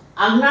છે.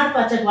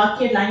 આજ્ઞાર્થવાચક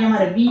વાક્ય એટલે અહીંયા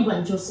મારે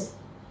V1 જોશે.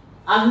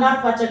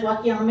 આજ્ઞાર્થવાચક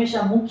વાક્ય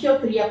હંમેશા મુખ્ય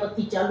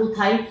ક્રિયાપદથી ચાલુ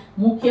થાય,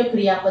 મુખ્ય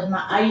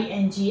ક્રિયાપદમાં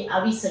ing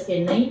આવી શકે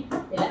નહીં,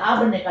 એટલે આ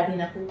બંને કાઢી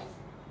નાખું.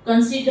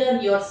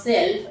 consider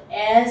yourself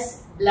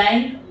as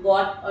blank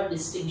got a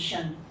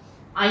distinction.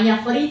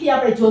 અહીંયા ફરીથી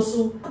આપણે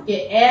જોશું કે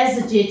as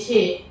જે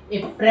છે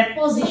એ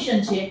પ્રેપોઝિશન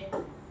છે,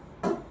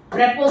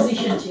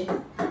 પ્રેપોઝિશન છે.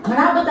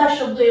 ઘણા બધા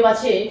શબ્દો એવા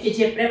છે કે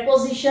જે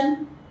પ્રેપોઝિશન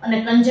અને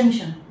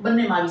કન્જંક્શન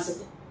બંનેમાં આવી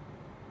શકે.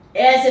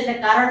 as એટલે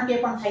કારણ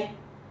કે પણ થાય,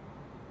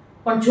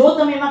 પણ જો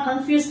તમે એમાં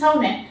કન્ફ્યુઝ થાવ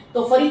ને તો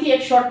ફરીથી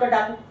એક શોર્ટકટ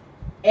આપું.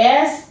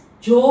 as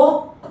જો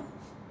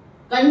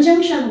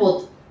કન્જંક્શન હોત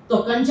તો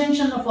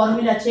કન્જંક્શન નો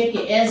ફોર્મ્યુલા છે કે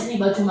as ની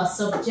બાજુમાં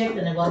સબ્જેક્ટ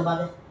અને વર્બ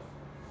આવે.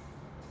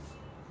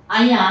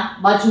 અહીંયા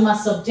બાજુમાં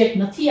સબ્જેક્ટ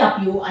નથી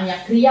આપ્યું,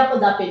 અહીંયા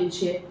ક્રિયાપદ આપેલું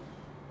છે.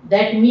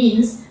 that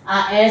means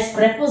આ as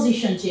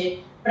preposition છે.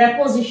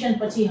 preposition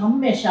પછી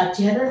હંમેશા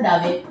gerund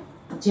આવે.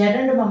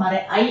 gerundમાં મારે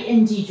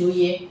ing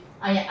જોઈએ.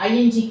 અહીંયા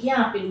ing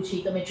ક્યાં આપેલું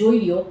છે તમે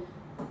જોઈ લ્યો.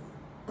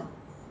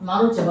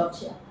 મારો જવાબ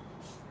છે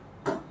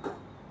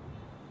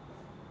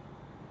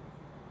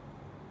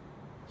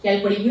ખ્યાલ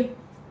પડી ગયો?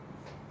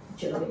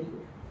 ચલો, very good.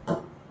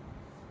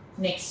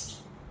 Next,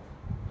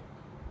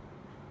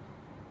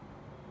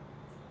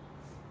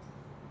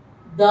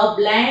 the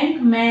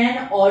blank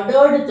man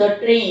ordered the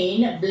train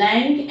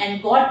blank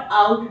and got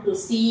out to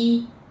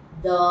see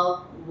the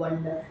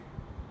wonder.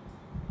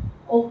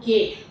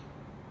 Okay,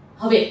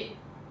 હવે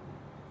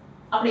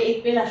આપણે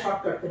એક પહેલા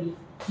શોર્ટકટ કરીએ.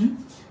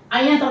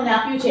 અહીંયા તમને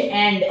આપ્યું છે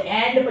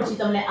એન્ડ પછી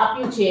તમને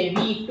આપ્યું છે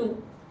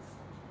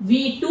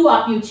V2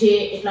 આપ્યું છે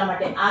એટલા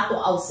માટે આ તો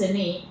આવશે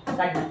નહીં,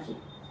 કાઢી નાખીએ.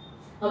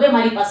 હવે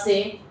મારી પાસે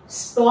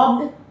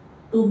સ્ટોપ્ડ,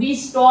 ટુ બી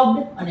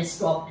સ્ટોપ્ડ અને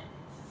સ્ટોપ્ડ.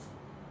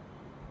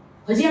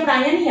 હજી આપણે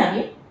અહીંયા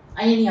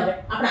નહીં આવે,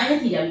 આપણે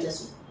અહીંયાથી જ આવી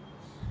જશું.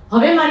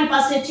 હવે મારી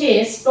પાસે છે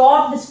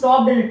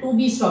સ્ટોપ્ડ અને ટુ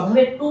બી સ્ટોપ્ડ.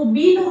 હવે ટુ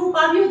બી નું રૂપ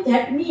આવ્યું,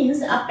 ધેટ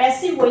મીન્સ આ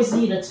પેસિવ વોઇસ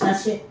ની રચના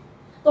છે.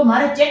 તો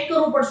મારે ચેક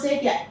કરવું પડશે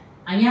કે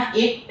અહીંયા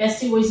એક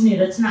પેસિવ વોઇસ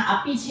ની રચના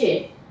આપી છે,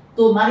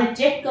 તો મારે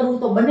ચેક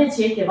કરવું તો બને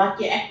છે કે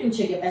વાક્ય એક્ટિવ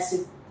છે કે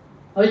પેસિવ.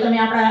 હવે તમે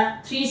આપણા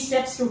 3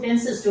 સ્ટેપ્સ ટુ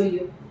ટેન્સીસ જોઈ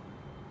લો.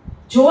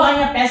 જો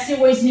અહીંયા પેસિવ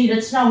વોઇસ ની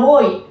રચના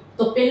હોય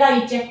તો પહેલા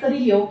એ ચેક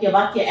કરી લ્યો કે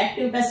વાક્ય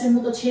એક્ટિવ પેસિવ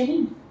નું તો છે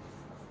નહીં.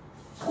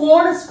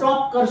 કોણ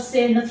સ્ટોપ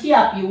કરશે નથી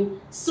આપ્યું,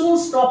 શું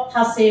સ્ટોપ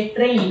થશે?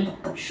 ટ્રેન.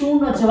 શું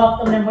નો જવાબ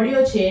તમને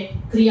મળ્યો છે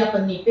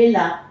ક્રિયાપદની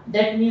પહેલા.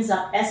 ધેટ મીન્સ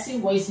આ પેસિવ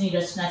વોઇસ ની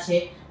રચના છે.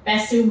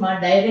 પેસિવ માં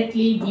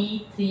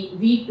ડાયરેક્ટલી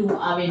V2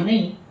 આવે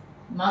નહીં.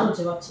 મારો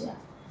જવાબ છે આ.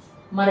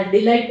 મારે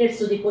ડિલાઇટેડ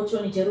સુધી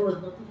પહોંચવાની જરૂર જ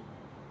નથી.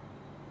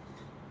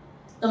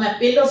 તમે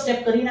પહેલો સ્ટેપ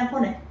કરી નાખો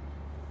ને,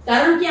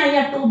 કારણ કે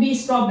અહીંયા ટુ બી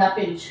સ્ટોપ્ડ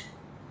આપેલું છે.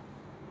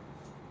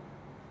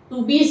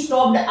 ટુ બી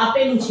સ્ટોપ્ડ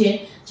આપેલું છે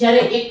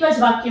જ્યારે એક જ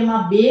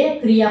વાક્યમાં બે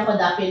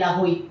ક્રિયાપદ આપેલા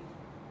હોય.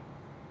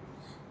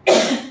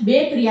 બે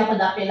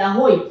ક્રિયાપદ આપેલા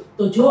હોય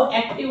તો જો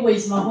એક્ટિવ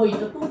વોઇસમાં હોય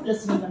તો 2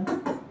 + V1,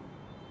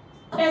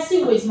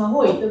 પેસિવ વોઇસમાં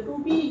હોય તો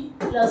 2B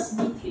 +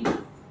 B3.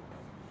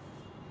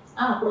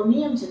 આ આપણો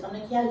નિયમ છે,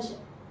 તમને ખ્યાલ છે.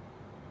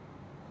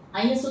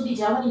 અહીંયા સુધી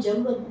જવાની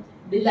જરૂર જ નથી.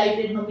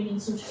 ડિલાઇટેડ નો મીનિંગ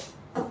શું છે?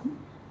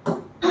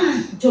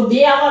 જો બે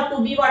આવા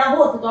 2B વાળા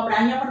હોત તો આપણે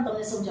અહીંયા પણ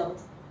તમને સમજાવું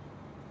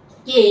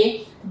કે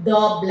the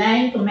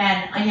blank man,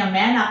 અહીંયા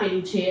man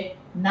આપેલું છે,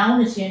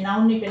 નાઉન છે,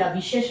 નાઉન ની પહેલા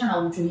વિશેષણ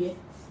આવવું જોઈએ.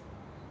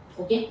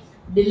 ઓકે,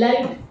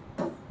 ડિલાઇટ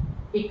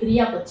એ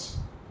ક્રિયાપદ છે,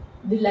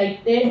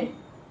 ડિલાઇટેડ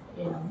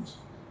એ નામ છે,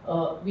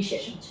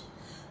 વિશેષણ છે.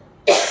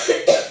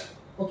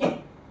 ઓકે,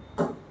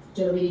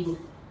 ચલો, very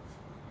good.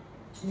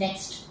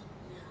 Next,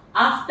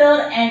 after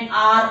N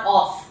hour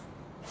of.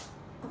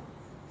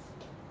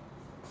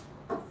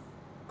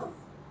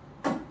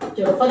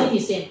 ચલો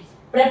ફરીથી સેમ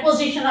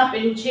પ્રેપોઝિશન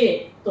આપેલું છે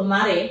તો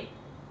મારે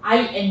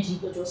ing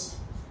તો જોશે.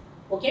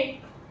 Okay,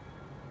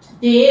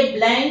 they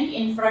blank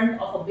in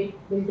front of a big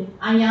building.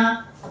 અહીંયા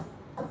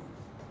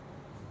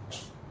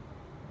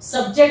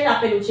સબ્જેક્ટ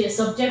આપેલું છે,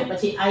 સબ્જેક્ટ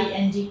પછી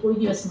ing કોઈ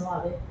દિવસ ન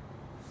આવે.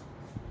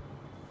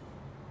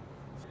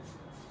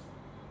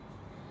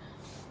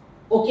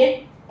 ઓકે,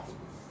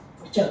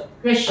 ચલો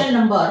question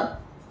number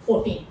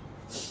 14.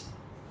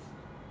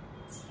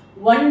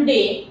 One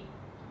day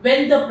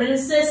when the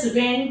princess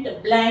went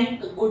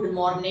blank good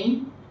morning.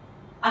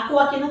 આખું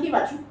વાક્ય નથી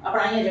વાંચું,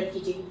 આપણે અહીંયા જ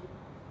અટકી જઈએ.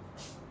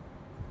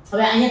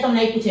 હવે અહીંયા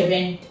તમને આપ્યું છે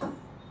went.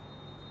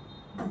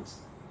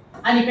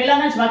 આની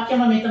પહેલાના જ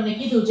વાક્યમાં મેં તમને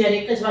કીધું જ્યારે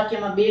એક જ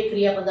વાક્યમાં બે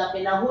ક્રિયાપદ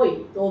આપેલા હોય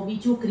તો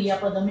બીજું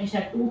ક્રિયાપદ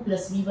હંમેશા 2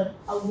 + v1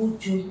 આવવું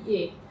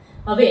જોઈએ.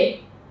 હવે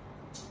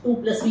 2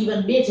 +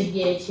 v1 બે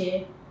જગ્યાએ છે,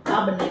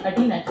 આ બંને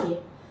કાઢી નાખીએ.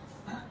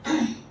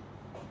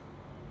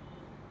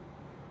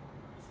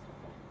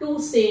 2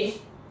 સે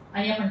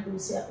અહીંયા પણ 2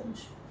 સે આપેલું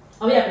છે.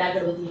 હવે આપણે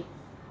આગળ વધીએ.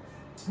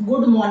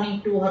 Good morning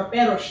to her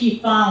પેરો she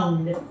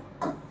found.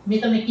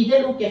 મેં તમને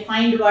કીધેલું કે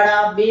ફાઇન્ડ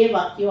વાળા બે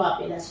વાક્યો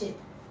આપેલા છે.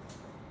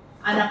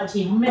 આના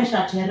પછી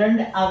હંમેશા જેરન્ડ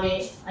આવે.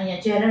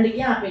 અહીંયા જેરન્ડ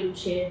ક્યાં આપેલું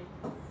છે?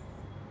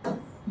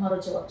 મારો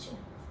જવાબ છે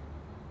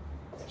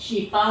she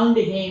found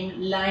him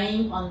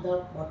lying on the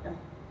bottom.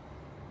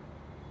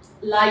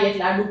 lie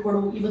એટલે આડું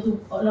પડવું, એ બધું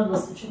અલગ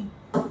વસ્તુ છે.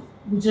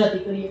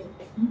 ગુજરાતી કરીએ તો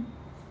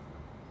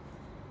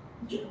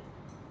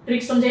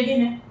ટ્રિક સમજાઈ ગઈ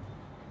ને?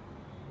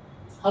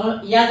 હવે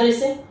યાદ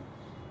રહેશે.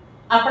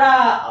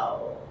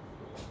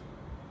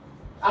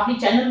 આપણી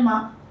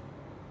ચેનલમાં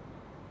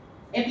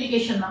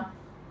એપ્લિકેશનમાં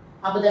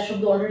આ બધા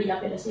શબ્દો ઓલરેડી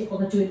આપેલા છે, એક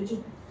વખત જોઈ લેજો.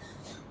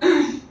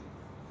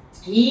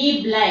 he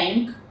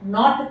blank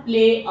not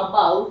play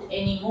about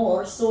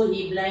anymore so he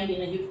blank in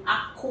a huge.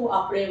 આખું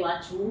આપણે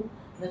વાંચવું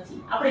નથી.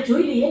 આપણે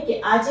જોઈ લઈએ કે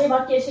આ જે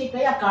વાક્ય છે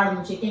કયા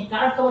કાળનું છે, ક્યાં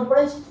કાળ ખબર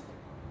પડે છે?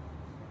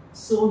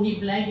 so he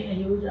blank in a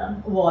huge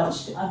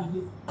watched. આવી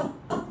ગયું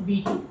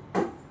v2.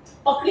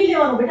 પકડી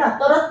લેવાનું બેટા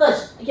તરત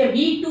જ કે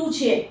v2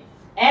 છે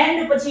એન્ડ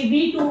પછી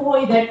v2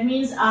 હોય ધેટ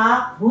મીન્સ આ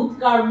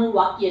ભૂતકાળનું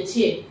વાક્ય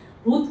છે.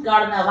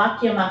 ભૂતકાળના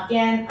વાક્યમાં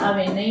can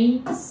આવે નહીં,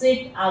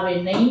 sit આવે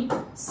નહીં,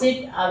 sit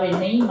આવે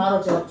નહીં. મારો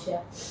જવાબ છે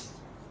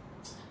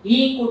he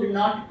could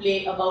not play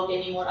about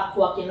anymore.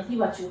 આખું વાક્ય નથી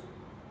વાંચ્યું.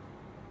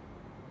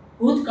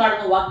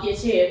 ભૂતકાળનું વાક્ય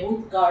છે,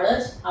 ભૂતકાળ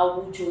જ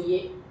આવવું જોઈએ.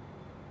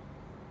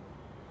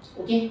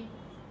 ઓકે,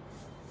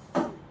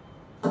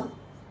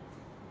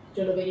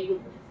 ચલો very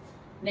good.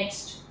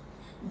 Next,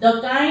 the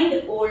kind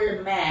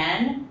old man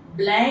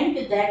blank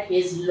that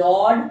his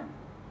lord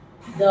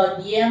the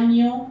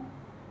daimyo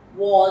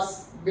was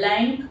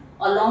blank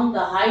along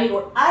the high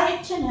road. આ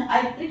એક છે ને, આ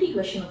એક ટ્રિકી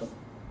ક્વેશ્ચન હતો.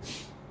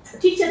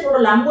 ઠીક છે, થોડો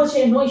લાંબો છે,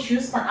 નો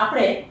ઇશ્યુઝ, પણ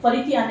આપણે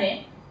ફરીથી આને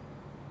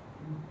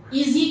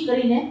ઈઝી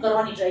કરીને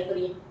કરવાની ટ્રાય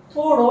કરીએ.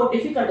 થોડો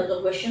ડિફિકલ્ટ હતો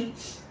ક્વેશ્ચન,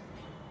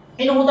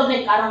 એનું હું તમને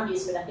કારણ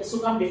કહીશ બેટા કે શું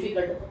કામ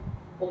ડિફિકલ્ટ હતો.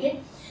 Okay,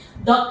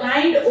 the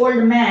kind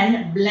old man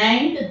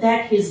blank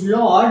that his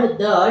lord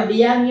the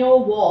daimyo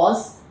was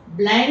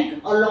blank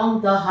along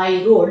the high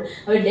road.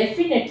 હવે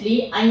ડેફિનેટલી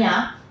અહીંયા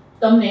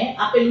તમને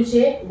આપેલું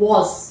છે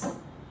was.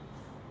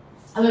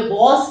 હવે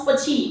was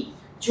પછી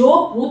જો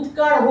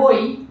ભૂતકાળ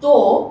હોય તો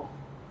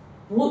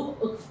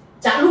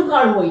ચાલુ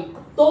કાળ હોય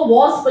તો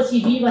was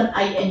પછી v1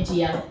 ing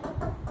આવે.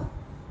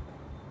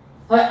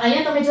 હવે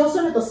અહીંયા તમે જોશો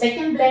ને તો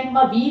સેકન્ડ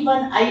બ્લેન્કમાં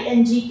v1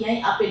 ing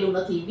ક્યાંય આપેલું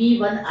નથી,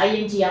 v1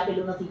 ing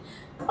આપેલું નથી.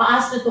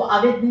 પાસ્ટ તો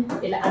આવે જ નહીં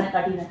એટલે આને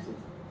કાઢી નાખીએ.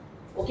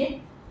 ઓકે,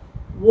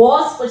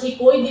 was પછી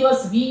કોઈ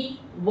દિવસ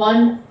v1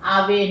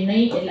 આવે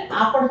નહીં એટલે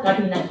આ પણ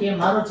કાઢી નાખીએ.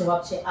 મારો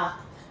જવાબ છે આ.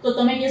 તો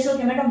તમે કહેશો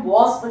કે મેડમ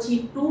was પછી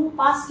to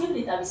past કેવી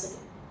રીતે આવી શકે?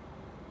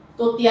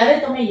 તો ત્યારે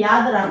તમે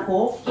યાદ રાખો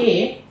કે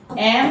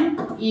am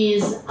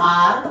is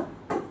are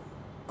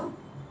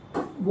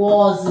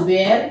was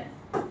were.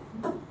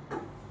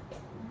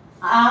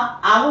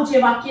 આવું જે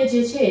વાક્ય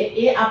જે છે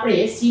એ આપણે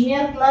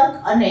સિનિયર ક્લર્ક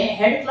અને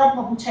હેડ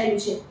ક્લર્કમાં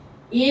પૂછાયેલું છે.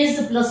 is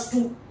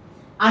 +2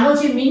 આનો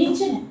જે મીનિંગ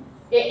છે ને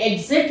એ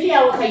એક્ઝેક્ટલી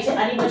આવો થાય છે.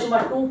 આની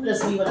બાજુમાં 2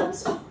 + v1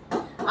 આવશે.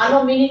 આનો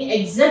મીનિંગ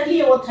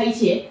એક્ઝેક્ટલી એવો થાય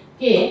છે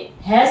કે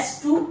has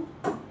to,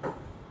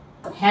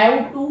 have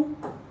to.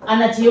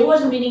 આના જેવો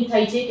જ મીનિંગ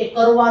થાય છે કે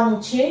કરવાનું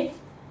છે,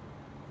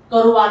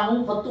 કરવાનું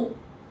હતું.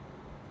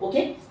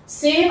 ઓકે,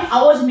 સેમ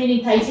આવો જ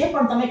મીનિંગ થાય છે,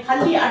 પણ તમે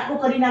ખાલી આટલું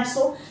કરી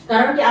નાખશો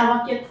કારણ કે આ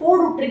વાક્ય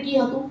થોડું ટ્રિકી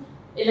હતું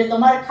એટલે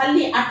તમારે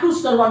ખાલી આટલું જ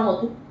કરવાનું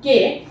હતું કે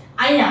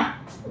અહીંયા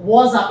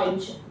was આપેલું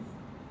છે.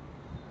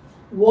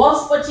 was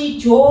પછી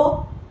જો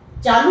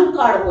ચાલુ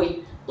કાળ હોય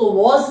તો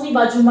was ની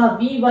બાજુમાં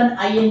v1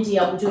 ing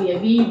આવવું જોઈએ,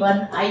 v1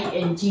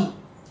 ing.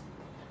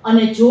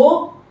 અને જો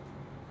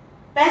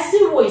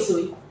પેસિવ વોઇસ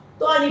હોય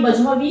તો આની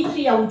બાજુમાં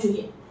v3 આવવું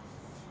જોઈએ.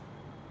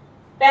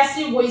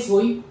 પેસિવ વોઇસ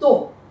હોય તો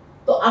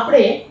તો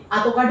આપણે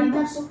આ તો કાઢી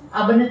નાખશું,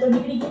 આ બંને તો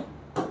નીકળી ગયા.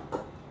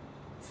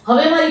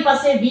 હવે મારી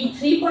પાસે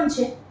V3 પણ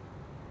છે,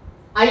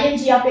 ing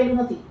આપેલું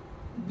નથી,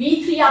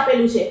 V3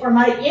 આપેલું છે, પણ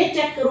મારે એ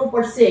ચેક કરવું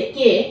પડશે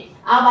કે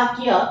આ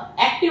વાક્ય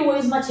એક્ટિવ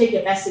વોઇસમાં છે કે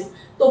પેસિવ.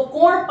 તો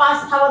કોણ પાસ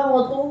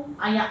થવાનું હતું?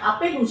 અહીંયા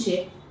આપેલું છે,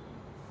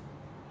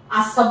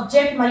 આ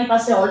સબ્જેક્ટ મારી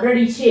પાસે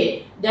ઓલરેડી છે,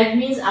 ધેટ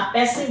મીન્સ આ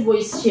પેસિવ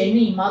વોઇસ છે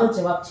નહીં. મારો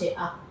જવાબ છે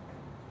આ.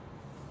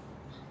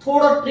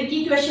 થોડો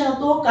ટ્રિકી ક્વેશ્ચન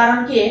હતો,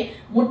 કારણ કે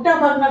મોટા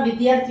ભાગના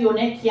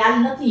વિદ્યાર્થીઓને ખ્યાલ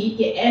નથી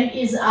કે એમ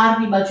ઇઝ આર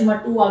ની બાજુમાં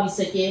ટુ આવી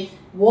શકે,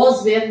 વોઝ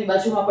વેર ની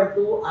બાજુમાં પણ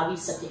ટુ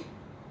આવી શકે.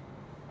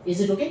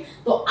 Is it okay?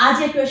 તો આ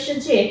જે ક્વેશ્ચન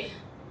છે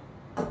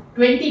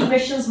 20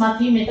 ક્વેશ્ચન્સ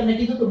માંથી મેં તમને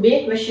કીધું તો બે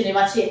ક્વેશ્ચન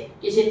એવા છે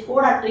કે જે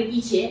થોડા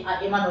ટ્રિકી છે. આ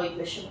એમાંનો એક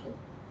ક્વેશ્ચન હતો.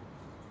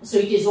 So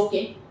it is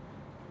okay.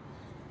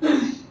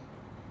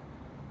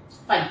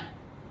 Fine.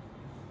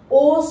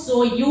 Oh,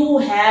 so you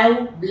have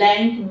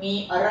blanked me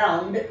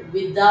around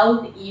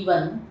without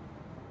even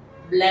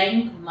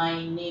blank my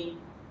name.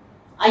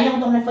 અહીંયા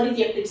હું તમને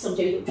ફરીથી એક ટ્રિક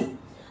સમજાવી દઉં છું.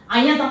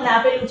 અહીંયા તમને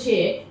આપેલું છે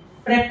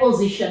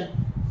preposition.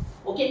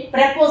 ઓકે,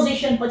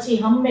 preposition પછી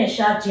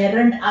હંમેશા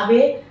gerund આવે.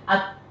 આ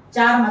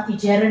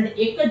ચારમાંથી gerund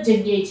એક જ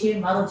જગ્યાએ છે.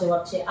 મારો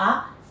જવાબ છે આ.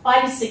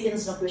 5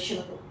 સેકન્ડ્સ નો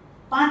ક્વેશ્ચન હતો,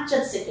 5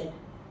 જ સેકન્ડ.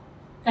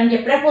 કારણ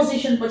કે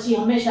preposition પછી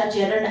હંમેશા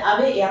gerund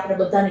આવે, એ આપણે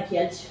બધાને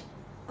ખ્યાલ છે.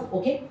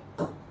 ઓકે,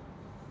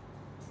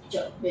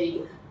 ચલો, very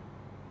good.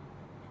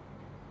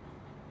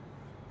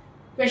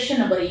 Question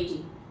number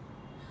 18.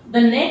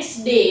 The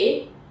next day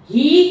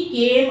he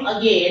came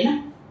again.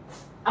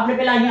 આપણે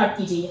પહેલા અહીંયા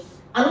અટકી જઈએ.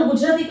 આનું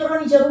ગુજરાતી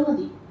કરવાની જરૂર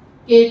નથી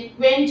કે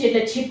quench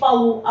એટલે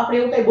छिपावવું, આપણે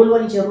એવું કઈ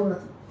બોલવાની જરૂર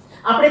નથી.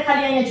 આપણે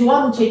ખાલી અહીંયા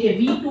જોવાનું છે કે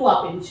V2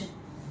 આપેલું છે.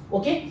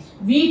 ઓકે,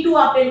 V2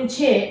 આપેલું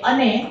છે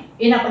અને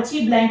એના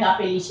પછી બ્લેન્ક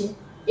આપેલી છે.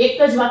 એક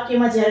જ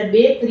વાક્યમાં જ્યારે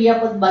બે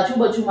ક્રિયાપદ બાજુ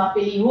બાજુમાં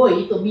આપેલી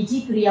હોય તો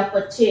બીજી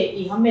ક્રિયાપદ છે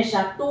એ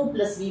હંમેશા 2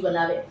 + V1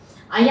 આવે.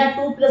 અહીંયા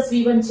 2 +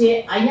 V1 છે,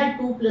 અહીંયા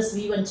 2 +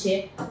 V1 છે.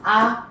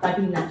 આ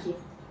કાઢી નાખીએ.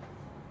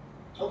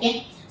 ઓકે,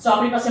 સો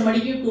આપણી પાસે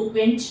મળી ગયું to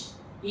quench.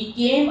 He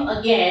came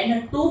again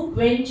to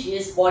quench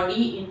his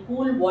body in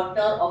cool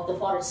water of the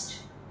forest.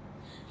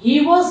 He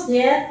was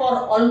there for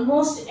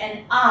almost an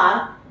hour,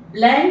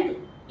 blank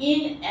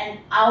in and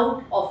out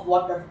of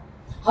water.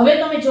 હવે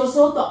તમે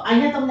જોશો તો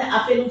અહીંયા તમને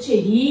આપેલું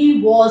છે he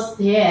was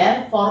there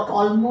for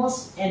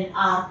almost an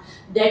hour.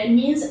 That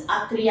means આ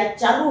ક્રિયા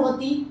ચાલુ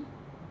હતી.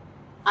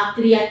 આ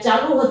ક્રિયા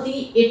ચાલુ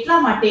હતી એટલા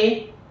માટે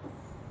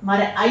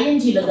મારે ing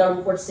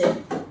લગાડવું પડશે.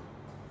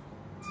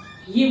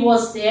 He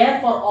was there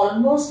for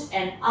almost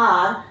an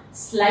hour,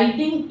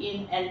 sliding in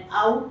and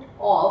out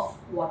of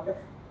water.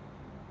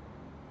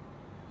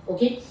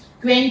 Okay,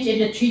 quench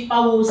એટલે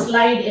છીપાવવું,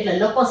 slide એટલે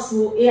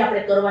લપસવું, એ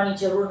આપણે કરવાની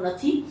જરૂર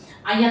નથી.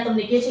 અહીંયા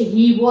તમને કહે છે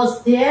he was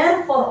there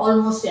for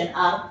almost an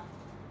hour.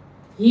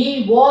 He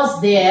was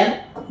there,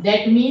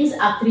 that means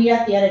આ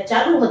ક્રિયા ત્યારે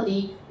ચાલુ હતી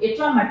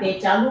એટલા માટે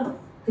ચાલુ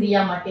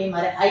ક્રિયા માટે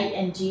મારે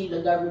ing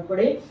લગાડવું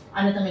પડે.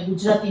 અને તમે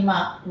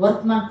ગુજરાતીમાં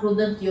વર્તમાન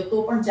કૃદંત કયો તો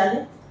પણ ચાલે,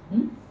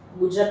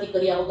 ગુજરાતી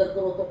કર્યા વગર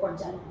કરો તો પણ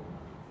ચાલે.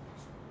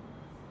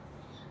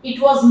 It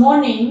was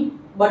morning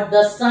but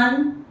the sun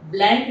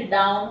blanked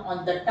down on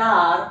the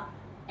tar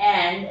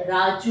and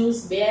Raju's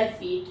bare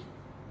feet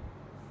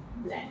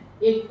blank.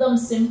 એકદમ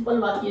સિમ્પલ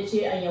વાક્ય છે.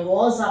 અહીંયા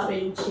was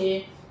આપેલું છે,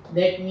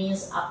 that means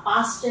આ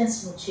past tense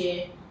નું છે.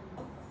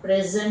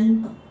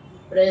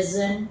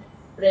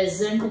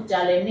 present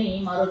ચાલે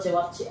નહીં. મારો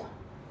જવાબ છે આ.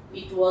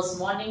 It was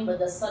morning but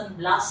the sun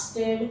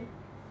blasted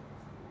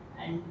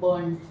and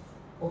burned.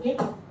 Okay,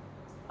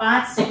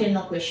 5 second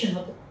no question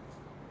હતો.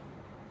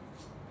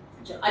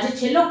 આજે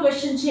છેલ્લો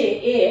ક્વેશ્ચન છે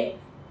એ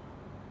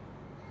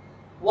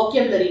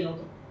વોકેબ્યુલરી નો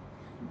હતો.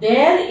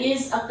 There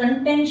is a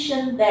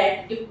contention that,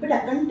 બેટા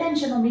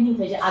contention નો મીનિંગ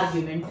થાય છે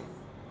આર્ગ્યુમેન્ટ.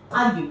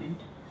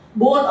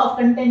 Bone of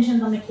contention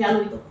તમને ખ્યાલ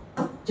હોય તો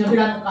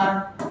ઝઘડાનું કારણ,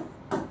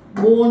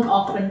 bone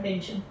of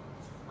contention.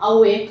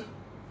 આવો એક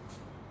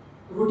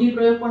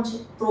રૂઢિપ્રયોગ પણ છે,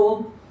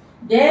 proverb.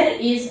 There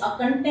is a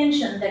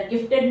contention that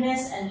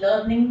giftedness and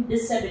learning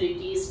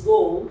disabilities go.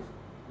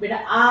 બેટા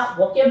આ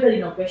વોકેબ્યુલરી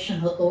નો ક્વેશ્ચન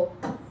હતો.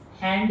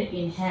 hand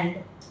in hand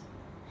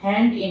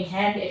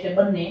એટલે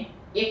બંને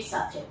એક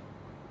સાથે.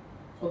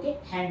 Okay,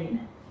 hand in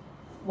hand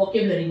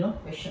vocabulary no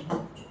question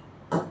હતો.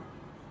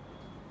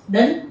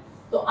 ડન.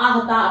 તો આ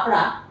હતા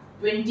આપણા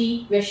 20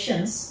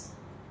 ક્વેશ્ચન્સ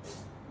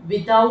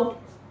વિધાઉટ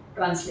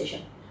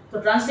ટ્રાન્સલેશન. તો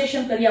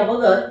ટ્રાન્સલેશન કર્યા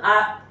વગર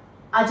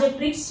આ જે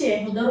ટ્રિક્સ છે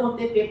હું દર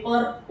વખતે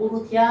પેપર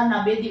પૂરું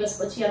થયાના 2 દિવસ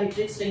પછી આવી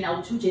ટ્રિક્સ લઈને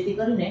આવું છું, જેથી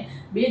કરીને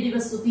 2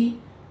 દિવસ સુધી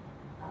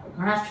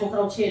ઘણા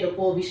છોકરાઓ છે એ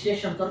લોકો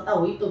વિશ્લેષણ કરતા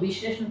હોય તો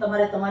વિશ્લેષણ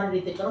તમારે તમારી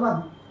રીતે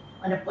કરવાનું.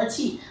 અને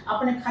પછી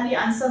આપણે ખાલી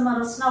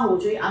આન્સરમાં રસ ના હોવો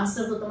જોઈએ.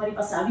 આન્સર તો તમારી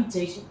પાસે આવી જ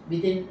જાય છે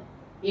વિધિન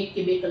 1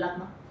 કે 2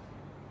 કલાકમાં.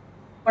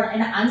 પણ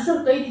એના આન્સર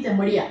કઈ રીતે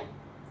મળ્યા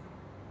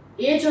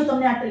એ જો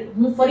તમને આ ટ્રિક,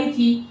 હું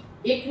ફરીથી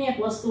એકની એક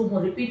વસ્તુ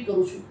હું રિપીટ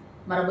કરું છું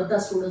મારા બધા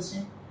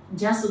સ્ટુડન્ટ્સને,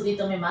 જ્યાં સુધી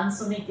તમે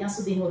માનશો નહીં ત્યાં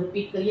સુધી હું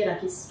રિપીટ કરીએ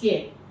રાખીશ કે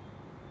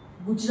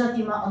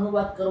ગુજરાતીમાં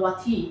અનુવાદ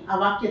કરવાથી આ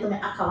વાક્ય તમે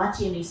આખા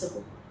વાંચી નહીં શકો.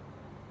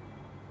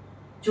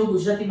 જો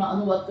ગુજરાતીમાં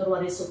અનુવાદ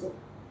કરવા રહેશો તો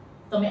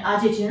તમે આ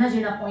જે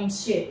જેના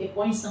પોઈન્ટ્સ છે એ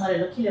પોઈન્ટ્સ તમારે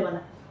લખી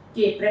લેવાના,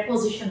 કે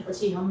પ્રેપોઝિશન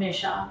પછી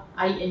હંમેશા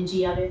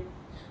આઈએનજી આવે.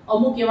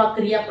 અમુક એવા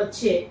ક્રિયાપદ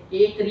છે કે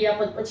એ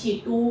ક્રિયાપદ પછી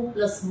ટુ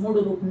પ્લસ મૂળ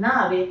રૂપ ના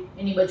આવે,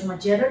 એની બાજુમાં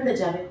જેરંડ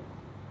જ આવે.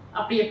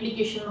 આપણી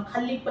એપ્લિકેશનમાં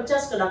ખાલી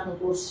 50 કલાકનો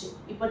કોર્સ છે.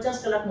 એ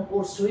 50 કલાકનો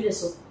કોર્સ જોઈ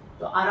લેશો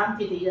તો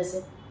આરામથી થઈ જશે.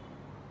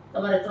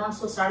 તમારે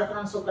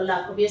 300-350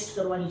 કલાક વેસ્ટ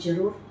કરવાની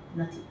જરૂર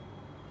નથી.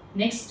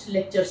 નેક્સ્ટ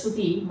લેક્ચર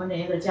સુધી મને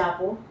રજા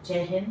આપો.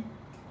 જય હિન્દ,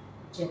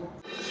 જય Bharat.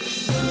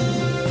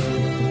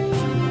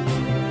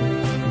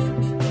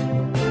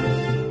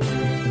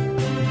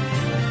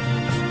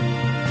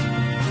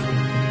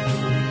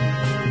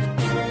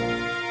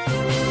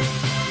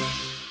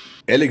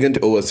 Elegant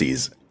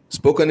overseas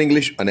spoken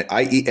English અને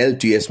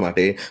IELTS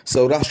માટે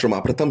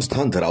સૌરાષ્ટ્રમાં પ્રથમ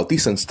સ્થાન ધરાવતી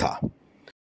સંસ્થા.